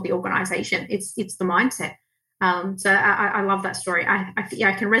making for the organization. It's the mindset. So I love that story. I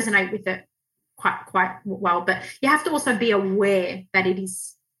can resonate with it quite well, but you have to also be aware that it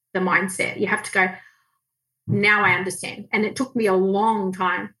is the mindset. You have to go, now I understand. And it took me a long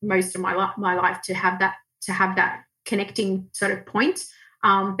time, most of my life, to have that connecting sort of point.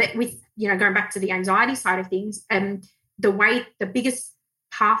 But with, going back to the anxiety side of things, the biggest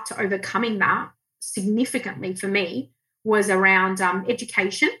path to overcoming that significantly for me was around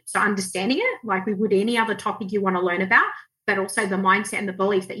education, so understanding it like we would any other topic you want to learn about, but also the mindset and the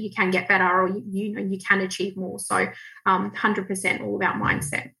belief that you can get better or you can achieve more. So 100% all about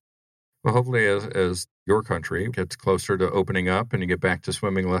mindset. Well, hopefully as your country gets closer to opening up and you get back to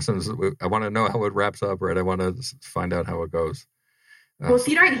swimming lessons, I want to know how it wraps up, right? I want to find out how it goes. Well, if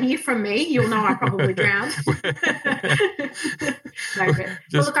you don't hear from me, you'll know I probably drowned.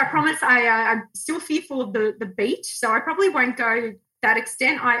 Look, I promise I'm still fearful of the beach, so I probably won't go that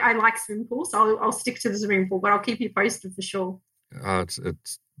extent. I like swimming pools, so I'll stick to the swimming pool, but I'll keep you posted for sure. It's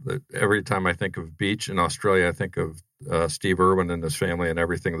every time I think of beach in Australia, I think of Steve Irwin and his family and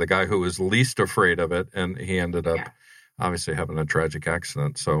everything, the guy who was least afraid of it, and he ended up obviously having a tragic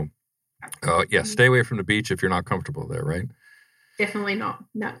accident. So, stay away from the beach if you're not comfortable there, right? Definitely not.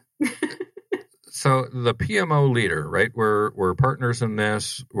 No. So the PMO leader, right? We're partners in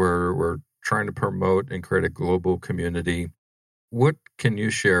this. We're trying to promote and create a global community. What can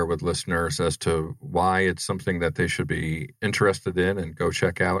you share with listeners as to why it's something that they should be interested in and go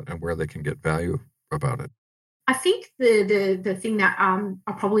check out, and where they can get value about it? I think the thing that I'll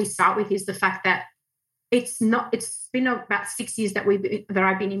probably start with is the fact that it's been about 6 years that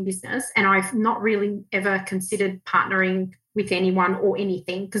I've been in business, and I've not really ever considered partnering with anyone or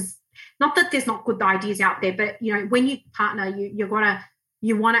anything, because not that there's not good ideas out there, but when you partner, you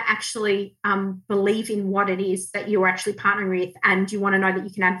want to actually believe in what it is that you're actually partnering with, and you want to know that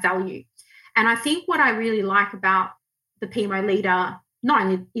you can add value. And I think what I really like about the PMO leader not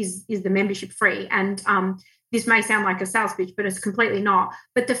only is the membership free, and this may sound like a sales pitch, but it's completely not.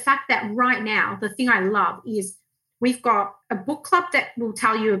 But the fact that right now, the thing I love is we've got a book club that will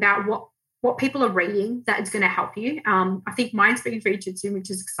tell you about what people are reading that is going to help you. I think mine's being featured soon,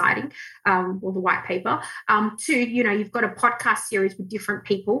 which is exciting, or the white paper. Two, you've got a podcast series with different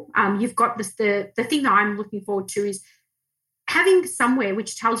people. You've got this, the thing that I'm looking forward to is having somewhere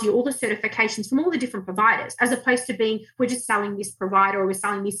which tells you all the certifications from all the different providers, as opposed to being, we're just selling this provider, or we're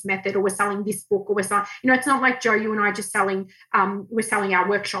selling this method, or we're selling this book, or we're selling, it's not like Joe, you and I just selling, we're selling our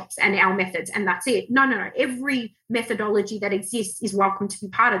workshops and our methods and that's it. No. Every methodology that exists is welcome to be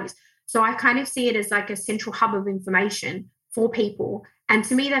part of this. So I kind of see it as like a central hub of information for people. And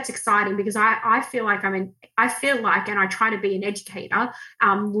to me, that's exciting, because I feel like and I try to be an educator,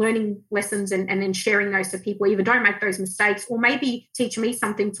 learning lessons and then sharing those to people, either don't make those mistakes or maybe teach me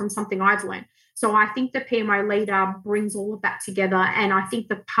something from something I've learned. So I think the PMO leader brings all of that together. And I think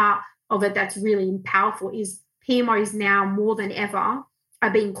the part of it that's really powerful is PMOs now more than ever are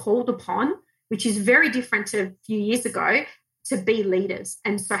being called upon, which is very different to a few years ago, to be leaders.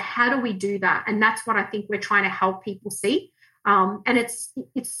 And so how do we do that? And that's what I think we're trying to help people see. And it's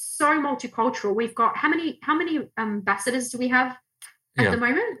so multicultural. We've got how many ambassadors do we have at the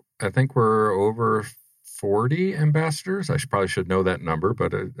moment? I think we're over 40 ambassadors. I probably should know that number,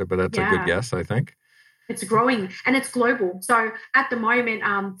 but that's a good guess, I think. It's growing and it's global. So at the moment,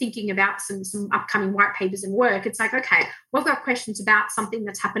 thinking about some upcoming white papers and work, it's like, okay, we've got questions about something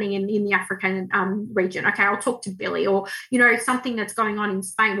that's happening in the African region. Okay, I'll talk to Billy, or, something that's going on in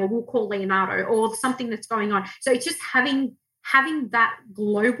Spain, or we'll call Leonardo, or something that's going on. So it's just having that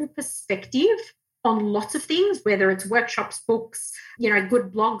global perspective on lots of things, whether it's workshops, books,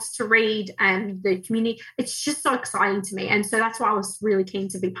 good blogs to read, and the community. It's just so exciting to me. And so that's why I was really keen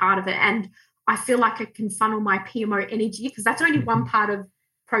to be part of it. And I feel like I can funnel my PMO energy, because that's only one part of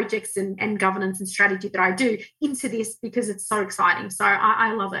projects and governance and strategy that I do, into this, because it's so exciting. So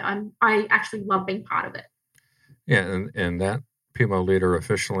I love it. I actually love being part of it. Yeah, and that PMO leader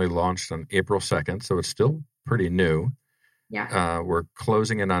officially launched on April 2nd, so it's still pretty new. Yeah. We're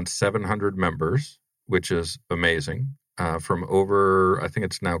closing in on 700 members, which is amazing, from over, I think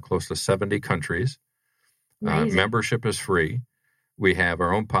it's now close to 70 countries. Membership is free. We have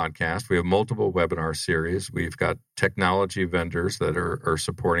our own podcast. We have multiple webinar series. We've got technology vendors that are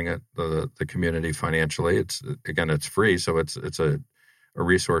supporting it, the community financially. It's free, so it's a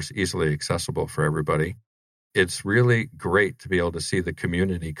resource easily accessible for everybody. It's really great to be able to see the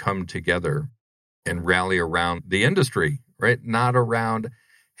community come together and rally around the industry, right? Not around,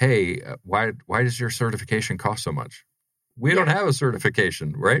 hey, why does your certification cost so much? We don't have a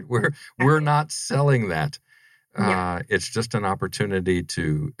certification, right? We're not selling that. It's just an opportunity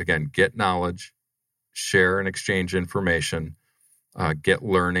to, again, get knowledge, share and exchange information, get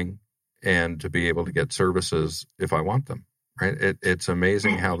learning, and to be able to get services if I want them, right? It's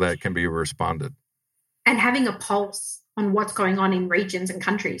amazing how that can be responded. And having a pulse on what's going on in regions and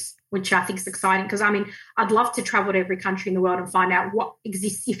countries, which I think is exciting, because, I'd love to travel to every country in the world and find out what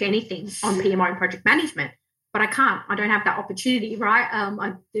exists, if anything, on PMO and project management. but I can't. I don't have that opportunity, right?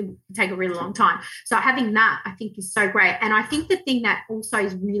 It would take a really long time. So having that, I think, is so great. And I think the thing that also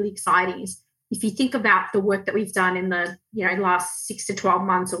is really exciting is if you think about the work that we've done in the last 6 to 12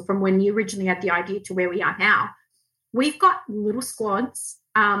 months, or from when you originally had the idea to where we are now, we've got little squads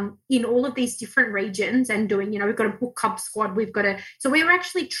in all of these different regions and doing, we've got a book club squad. So we're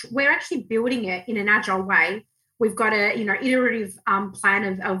actually building it in an agile way. We've got a, iterative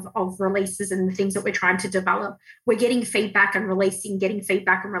plan of releases and the things that we're trying to develop. We're getting feedback and releasing,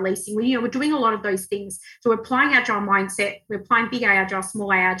 We're doing a lot of those things. So we're applying agile mindset. We're applying big A agile,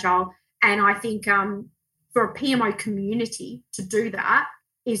 small A agile. And I think for a PMO community to do that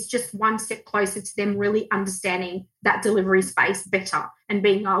is just one step closer to them really understanding that delivery space better and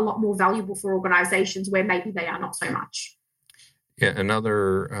being a lot more valuable for organizations where maybe they are not so much. Yeah,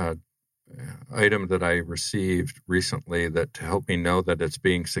 another item that I received recently that to help me know that it's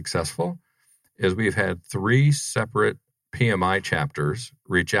being successful is we've had 3 separate PMI chapters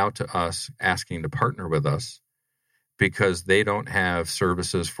reach out to us asking to partner with us because they don't have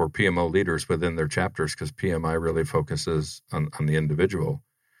services for PMO leaders within their chapters, because PMI really focuses on the individual.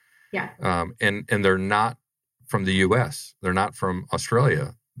 Yeah. And they're not from the U.S. They're not from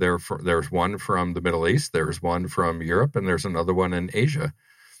Australia. There's one from the Middle East. There's one from Europe, and there's another one in Asia.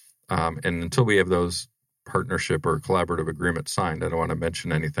 And until we have those partnership or collaborative agreements signed, I don't want to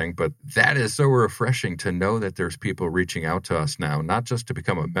mention anything, but that is so refreshing to know that there's people reaching out to us now, not just to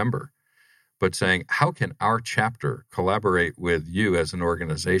become a member, but saying, how can our chapter collaborate with you as an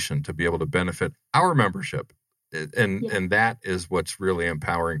organization to be able to benefit our membership? And that is what's really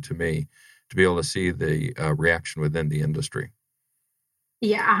empowering to me, to be able to see the reaction within the industry.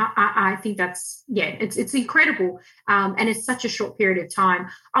 Yeah, I think that's, it's incredible, and it's such a short period of time.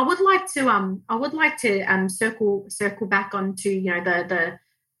 I would like to circle back onto the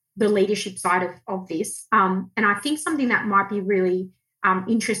leadership side of this, and I think something that might be really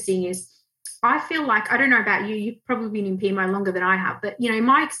interesting is, I feel like, I don't know about you, you've probably been in PMO longer than I have, but in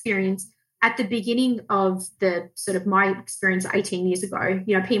my experience at the beginning of the sort of my experience 18 years ago,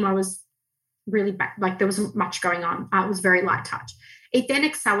 PMO was really bad, like there wasn't much going on. It was very light touch. It then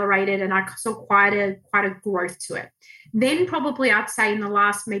accelerated, and I saw quite a growth to it. Then probably I'd say in the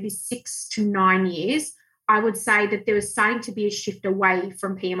last maybe 6 to 9 years, I would say that there was starting to be a shift away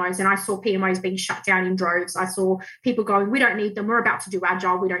from PMOs, and I saw PMOs being shut down in droves. I saw people going, we don't need them. We're about to do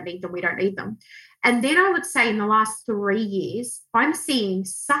agile. We don't need them. And then I would say in the last 3 years, I'm seeing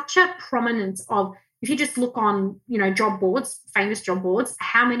such a prominence of, if you just look on, job boards, famous job boards,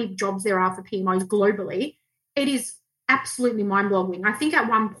 how many jobs there are for PMOs globally, it is absolutely mind-blowing. I think at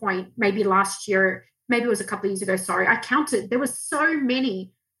one point, maybe last year, maybe it was a couple of years ago, I counted, there were so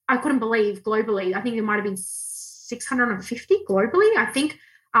many, I couldn't believe globally. I think there might have been 650 globally, I think,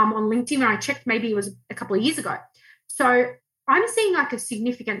 on LinkedIn when I checked, maybe it was a couple of years ago. So I'm seeing like a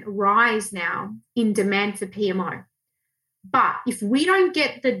significant rise now in demand for PMO. But if we don't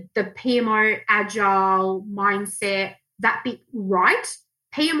get the PMO agile mindset, that bit right,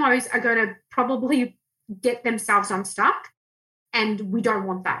 PMOs are going to probably get themselves unstuck, and we don't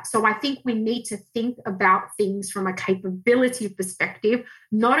want that. So I think we need to think about things from a capability perspective,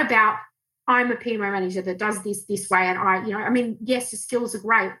 not about, I'm a PMO manager that does this way, and yes, the skills are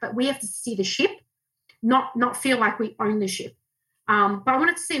great, but we have to see the ship, not feel like we own the ship. But I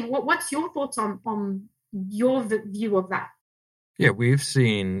wanted to see what's your thoughts on your view of that? Yeah, we've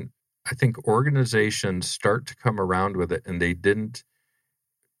seen, I think, organizations start to come around with it, and they didn't.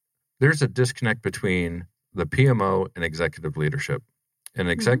 There's a disconnect between the PMO and executive leadership. And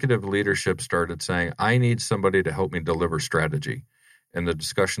executive leadership started saying, I need somebody to help me deliver strategy. And the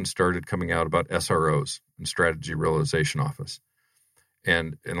discussion started coming out about SROs and Strategy Realization Office.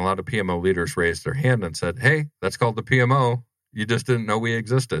 And a lot of PMO leaders raised their hand and said, hey, that's called the PMO. You just didn't know we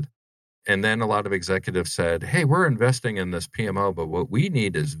existed. And then a lot of executives said, hey, we're investing in this PMO, but what we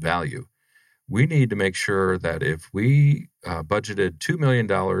need is value. We need to make sure that if we budgeted $2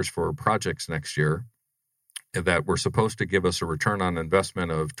 million for projects next year, that we're supposed to give us a return on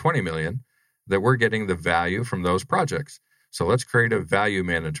investment of $20 million, that we're getting the value from those projects. So let's create a value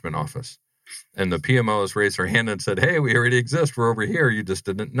management office. And the PMOs raised their hand and said, hey, we already exist. We're over here. You just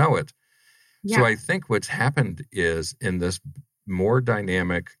didn't know it. Yeah. So I think what's happened is, in this more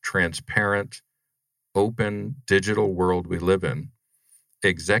dynamic, transparent, open digital world we live in,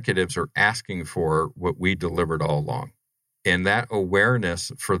 executives are asking for what we delivered all along. And that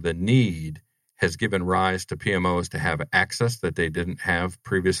awareness for the need has given rise to PMOs to have access that they didn't have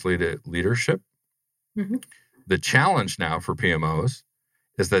previously to leadership. Mm-hmm. The challenge now for PMOs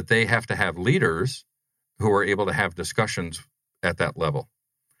is that they have to have leaders who are able to have discussions at that level.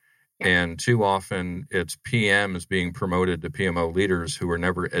 And too often it's PMs being promoted to PMO leaders who were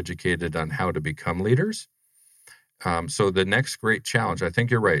never educated on how to become leaders. So the next great challenge, I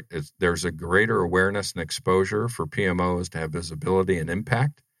think you're right, is there's a greater awareness and exposure for PMOs to have visibility and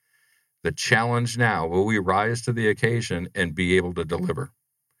impact. The challenge now, will we rise to the occasion and be able to deliver?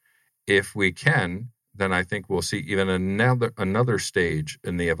 If we can, then I think we'll see even another stage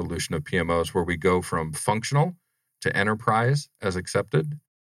in the evolution of PMOs where we go from functional to enterprise as accepted.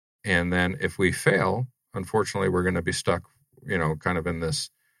 And then if we fail, unfortunately, we're going to be stuck, kind of in this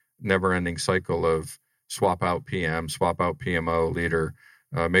never-ending cycle of swap out PM, swap out PMO leader,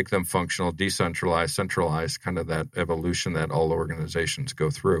 make them functional, decentralized, centralized, kind of that evolution that all organizations go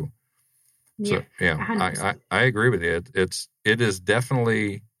through. So, I agree with you. It is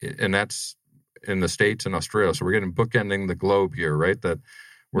definitely, and that's in the States and Australia. So we're getting bookending the globe here, right? That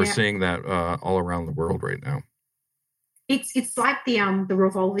we're seeing that all around the world right now. It's like the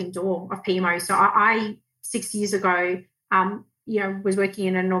revolving door of PMO. So I 6 years ago, was working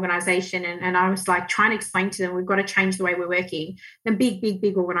in an organization and I was like trying to explain to them, we've got to change the way we're working. The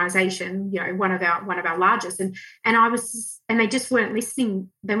big organization, one of our largest. And they just weren't listening.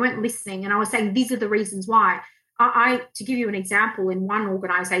 They weren't listening. And I was saying, these are the reasons why. To give you an example, in one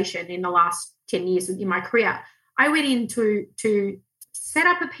organization in the last 10 years in my career, I went in to set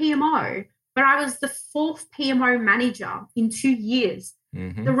up a PMO, but I was the fourth PMO manager in 2 years.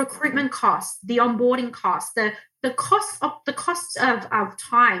 Mm-hmm. The recruitment costs, the onboarding costs, the cost of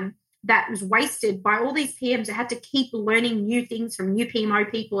time that was wasted by all these PMs that had to keep learning new things from new PMO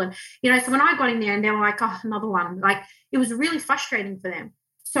people. And, so when I got in there and they were like, oh, another one, like it was really frustrating for them.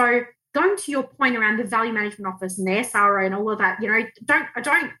 So going to your point around the value management office and the SRO and all of that,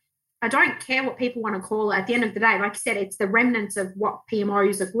 I don't care what people want to call it. At the end of the day, like I said, it's the remnants of what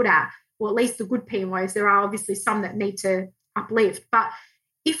PMOs are good at, or at least the good PMOs. There are obviously some that need to uplift. But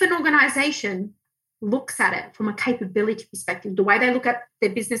if an organization looks at it from a capability perspective, the way they look at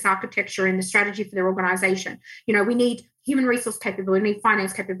their business architecture and the strategy for their organization, we need human resource capability, we need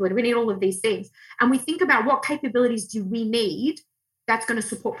finance capability, we need all of these things. And we think about what capabilities do we need that's going to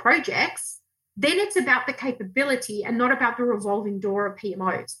support projects, then it's about the capability and not about the revolving door of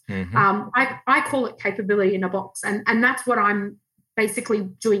PMOs. Mm-hmm. I call it capability in a box. And that's what I'm basically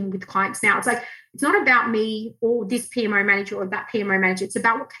doing with clients now. It's like, it's not about me or this PMO manager or that PMO manager. It's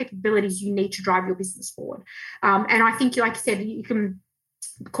about what capabilities you need to drive your business forward. And I think, like I said, you can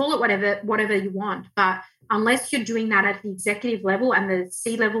call it whatever you want, but unless you're doing that at the executive level and the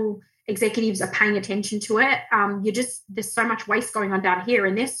C-level executives are paying attention to it, there's so much waste going on down here,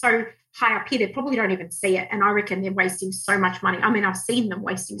 and they're so high up here, they probably don't even see it. And I reckon they're wasting so much money. I mean, I've seen them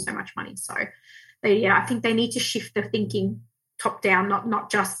wasting so much money. So I think they need to shift the thinking top down, not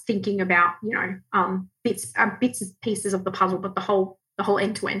just thinking about, bits and pieces of the puzzle, but the whole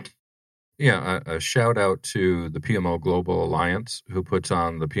end to end. Yeah, a shout out to the PMO Global Alliance, who puts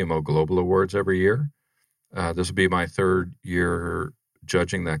on the PMO Global Awards every year. This will be my third year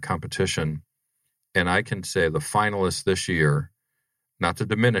judging that competition. And I can say the finalists this year, not to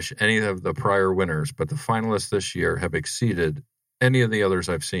diminish any of the prior winners, but the finalists this year have exceeded any of the others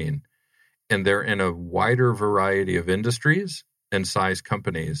I've seen. And they're in a wider variety of industries and size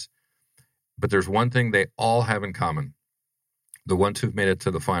companies. But there's one thing they all have in common. The ones who've made it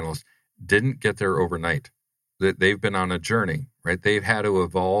to the finals didn't get there overnight. They've been on a journey, right? They've had to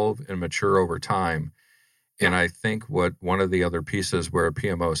evolve and mature over time. And I think one of the other pieces where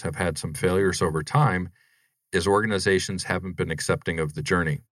PMOs have had some failures over time is organizations haven't been accepting of the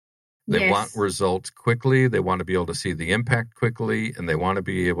journey. They want results quickly. They want to be able to see the impact quickly, and they want to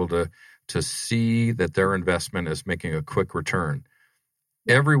be able to see that their investment is making a quick return.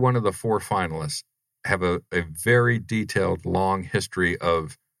 Every one of the four finalists have a very detailed, long history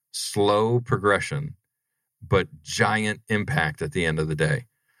of slow progression, but giant impact at the end of the day.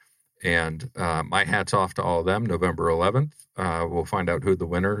 And my hat's off to all of them. November 11th, we'll find out who the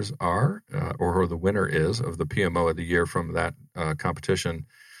winners are, or who the winner is of the PMO of the year from that competition.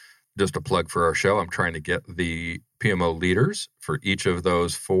 Just a plug for our show, I'm trying to get the PMO leaders for each of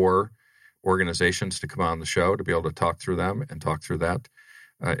those four organizations to come on the show to be able to talk through them and talk through that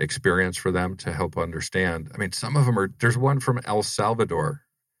experience for them to help understand. I mean, some of them there's one from El Salvador,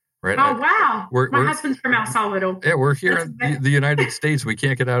 right? Oh, wow. My husband's from El Salvador. Yeah, we're here in the United States. We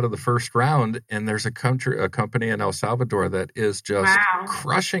can't get out of the first round, and there's a company in El Salvador that is just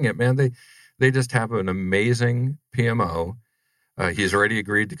crushing it, man. They just have an amazing PMO. He's already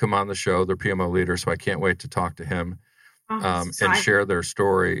agreed to come on the show, their PMO leader, so I can't wait to talk to him and share their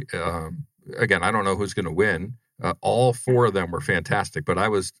story. Again, I don't know who's going to win. All four of them were fantastic, but I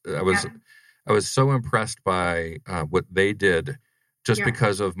was so impressed by what they did just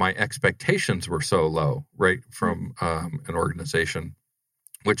because of my expectations were so low, right, from an organization,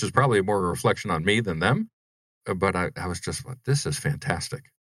 which is probably more a reflection on me than them. But I was just like, this is fantastic.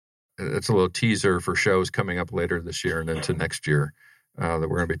 It's a little teaser for shows coming up later this year and into next year that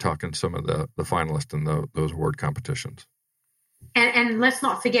we're going to be talking to some of the finalists in those award competitions. And let's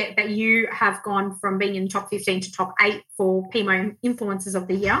not forget that you have gone from being in top 15 to top 8 for PMO Influencers of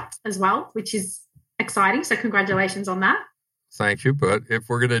the Year as well, which is exciting. So congratulations on that. Thank you. But if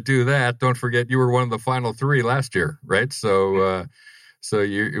we're going to do that, don't forget you were one of the final 3 last year, right? So,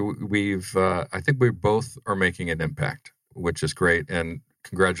 I think we both are making an impact, which is great. And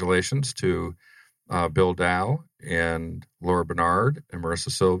congratulations to Bill Dow and Laura Bernard and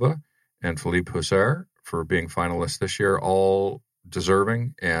Marissa Silva and Philippe Hussar for being finalists this year, all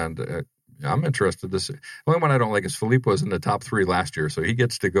deserving. And I'm interested to see. The only one I don't like is Philippe was in the top 3 last year, so he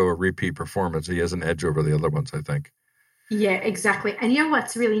gets to go a repeat performance. He has an edge over the other ones, I think. Yeah, exactly. And you know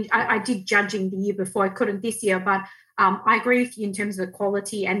what's really, I did judging the year before. I couldn't this year, but I agree with you in terms of the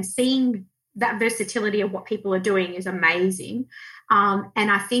quality, and seeing that versatility of what people are doing is amazing. And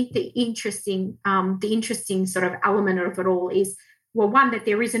I think the interesting sort of element of it all is, well, one, that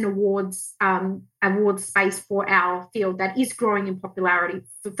there is an awards space for our field that is growing in popularity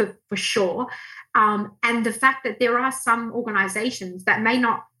for sure. And the fact that there are some organizations that may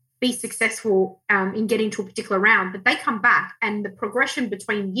not be successful in getting to a particular round, but they come back, and the progression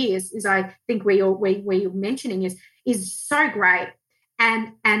between years is, I think we're mentioning is so great.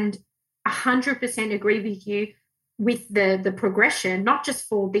 And 100% agree with you with the progression, not just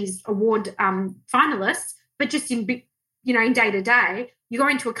for these award finalists, but just in day to day. You go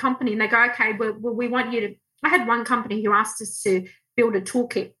into a company and they go, okay, well, we want you to. I had one company who asked us to build a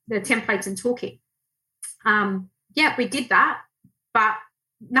toolkit, the templates and toolkit. Yeah, we did that, but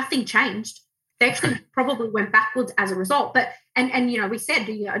nothing changed. They actually probably went backwards as a result. But and we said,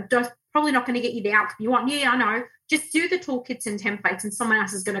 probably not going to get you the outcome you want. Yeah, I know. Just do the toolkits and templates, and someone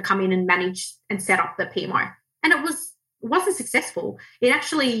else is going to come in and manage and set up the PMO. And it wasn't successful. It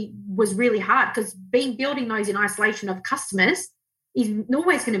actually was really hard, because building those in isolation of customers is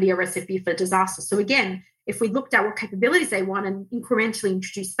always going to be a recipe for disaster. So again, if we looked at what capabilities they want and incrementally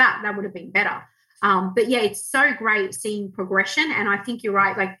introduced that would have been better. But yeah, it's so great seeing progression. And I think you're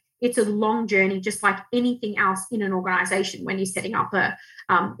right. Like, it's a long journey, just like anything else in an organization when you're setting up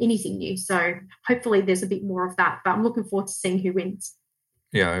anything new. So hopefully there's a bit more of that, but I'm looking forward to seeing who wins.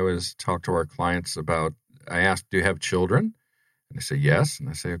 Yeah, I always talk to our clients about, I ask, do you have children? And they say, yes. And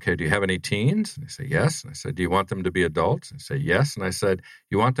I say, okay, do you have any teens? And they say, yes. And I said, do you want them to be adults? And they say, yes. And I said,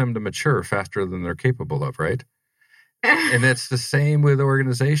 you want them to mature faster than they're capable of, right? And it's the same with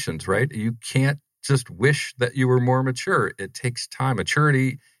organizations, right? You can't just wish that you were more mature. It takes time.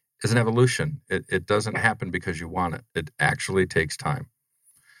 Maturity is an evolution. It doesn't happen because you want it. It actually takes time.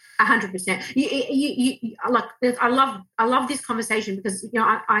 100%. I love this conversation, because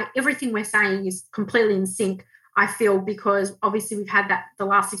I everything we're saying is completely in sync, I feel, because obviously we've had the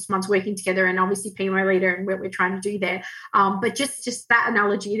last 6 months working together, and obviously PMO leader and what we're trying to do there. But just that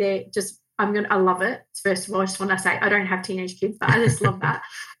analogy there, I love it. First of all, I just want to say I don't have teenage kids, but I just love that.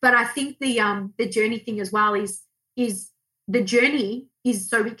 But I think the journey thing as well is the journey is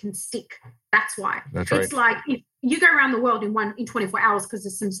so we can stick. That's why. That's right. It's like if you go around the world in 24 hours because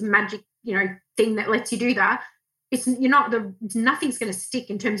there's some magic thing that lets you do that. Nothing's going to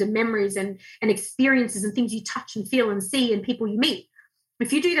stick in terms of memories and experiences and things you touch and feel and see and people you meet.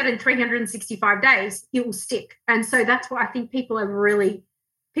 If you do that in 365 days, it will stick. And so that's why I think people that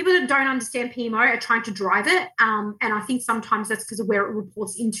don't understand PMO are trying to drive it. And I think sometimes that's because of where it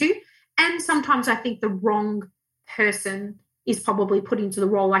reports into. And sometimes I think the wrong person is probably put into the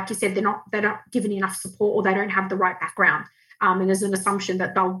role. Like you said, they're not given enough support, or they don't have the right background. And there's an assumption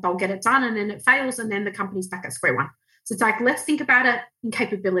that they'll get it done, and then it fails, and then the company's back at square one. So it's like, let's think about it in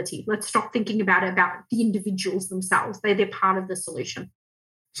capability. Let's stop thinking about it about the individuals themselves. They're part of the solution.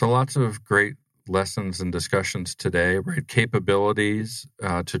 So lots of great lessons and discussions today, right? Capabilities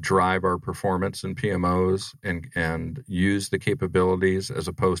to drive our performance in PMOs, and use the capabilities as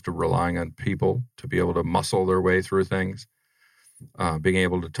opposed to relying on people to be able to muscle their way through things. Being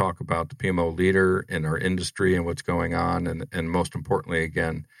able to talk about the PMO leader in our industry and what's going on, and most importantly,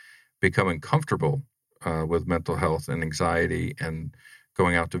 again, becoming comfortable with mental health and anxiety, and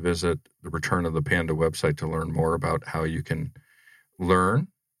going out to visit the Return of the Panda website to learn more about how you can learn,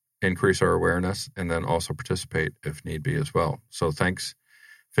 increase our awareness, and then also participate if need be as well. So thanks,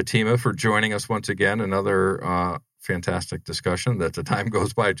 Fatima, for joining us once again. Another fantastic discussion that the time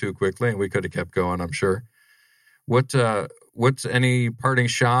goes by too quickly, and we could have kept going, I'm sure. what's any parting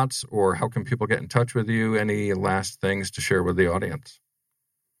shots, or how can people get in touch with you? Any last things to share with the audience?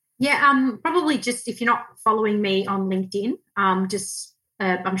 Yeah, probably just if you're not following me on LinkedIn, I'm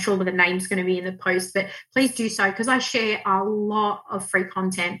sure the name's going to be in the post, but please do so, because I share a lot of free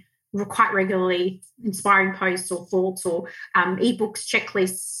content quite regularly, inspiring posts or thoughts or ebooks,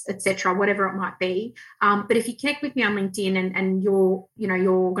 checklists, etc., whatever it might be. But if you connect with me on LinkedIn and your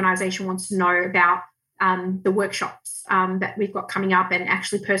organisation wants to know about the workshops that we've got coming up and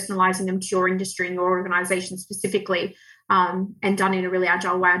actually personalising them to your industry and your organisation specifically, and done in a really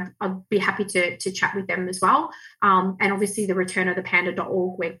agile way, I'd be happy to chat with them as well. And obviously the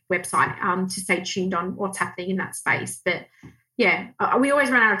returnofthepanda.org website to stay tuned on what's happening in that space. But yeah, we always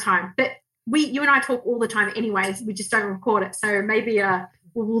run out of time. But you and I talk all the time anyways. We just don't record it. So maybe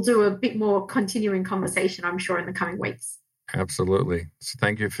we'll do a bit more continuing conversation, I'm sure, in the coming weeks. Absolutely. So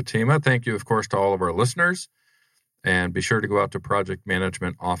thank you, Fatima. Thank you, of course, to all of our listeners. And be sure to go out to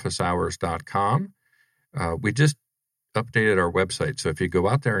projectmanagementofficehours.com. We just updated our website. So if you go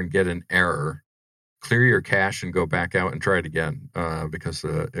out there and get an error, clear your cache and go back out and try it again, because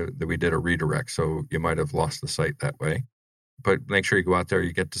we did a redirect. So you might have lost the site that way. But make sure you go out there.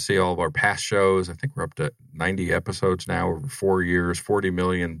 You get to see all of our past shows. I think we're up to 90 episodes now over 4 years, 40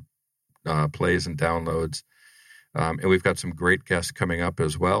 million plays and downloads. And we've got some great guests coming up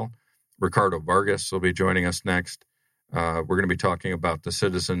as well. Ricardo Vargas will be joining us next. We're going to be talking about the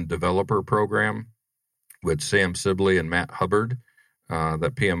Citizen Developer Program with Sam Sibley and Matt Hubbard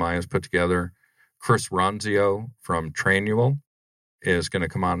that PMI has put together. Chris Ronzio from Trainual is going to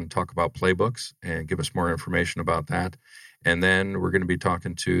come on and talk about playbooks and give us more information about that. And then we're going to be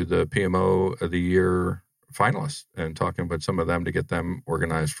talking to the PMO of the Year finalists and talking about some of them to get them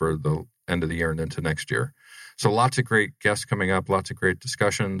organized for the end of the year and into next year. So lots of great guests coming up, lots of great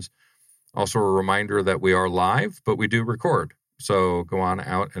discussions. Also a reminder that we are live, but we do record. So go on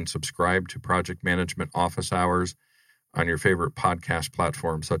out and subscribe to Project Management Office Hours on your favorite podcast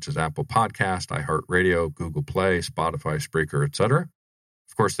platforms such as Apple Podcast, iHeartRadio, Google Play, Spotify, Spreaker, etc.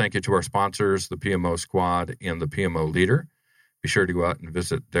 Of course, thank you to our sponsors, the PMO Squad and the PMO Leader. Be sure to go out and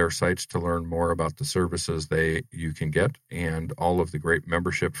visit their sites to learn more about the services you can get and all of the great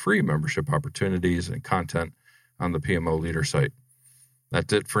free membership opportunities and content on the PMO Leader site.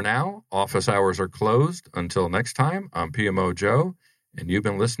 That's it for now. Office hours are closed. Until next time, I'm PMO Joe, and you've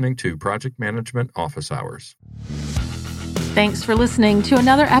been listening to Project Management Office Hours. Thanks for listening to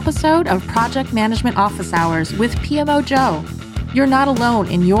another episode of Project Management Office Hours with PMO Joe. You're not alone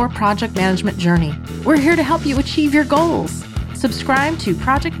in your project management journey. We're here to help you achieve your goals. Subscribe to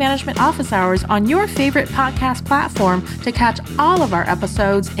Project Management Office Hours on your favorite podcast platform to catch all of our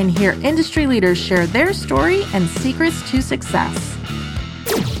episodes and hear industry leaders share their story and secrets to success.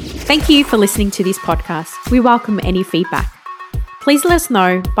 Thank you for listening to this podcast. We welcome any feedback. Please let us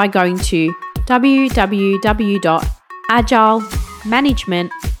know by going to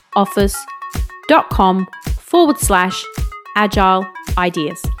www.agilemanagementoffice.com/agile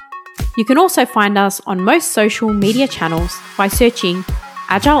ideas. You can also find us on most social media channels by searching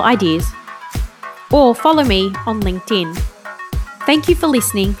Agile Ideas or follow me on LinkedIn. Thank you for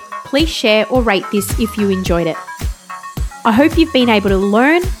listening. Please share or rate this if you enjoyed it. I hope you've been able to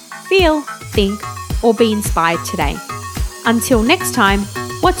learn, feel, think, or be inspired today. Until next time,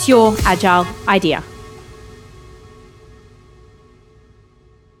 what's your Agile idea?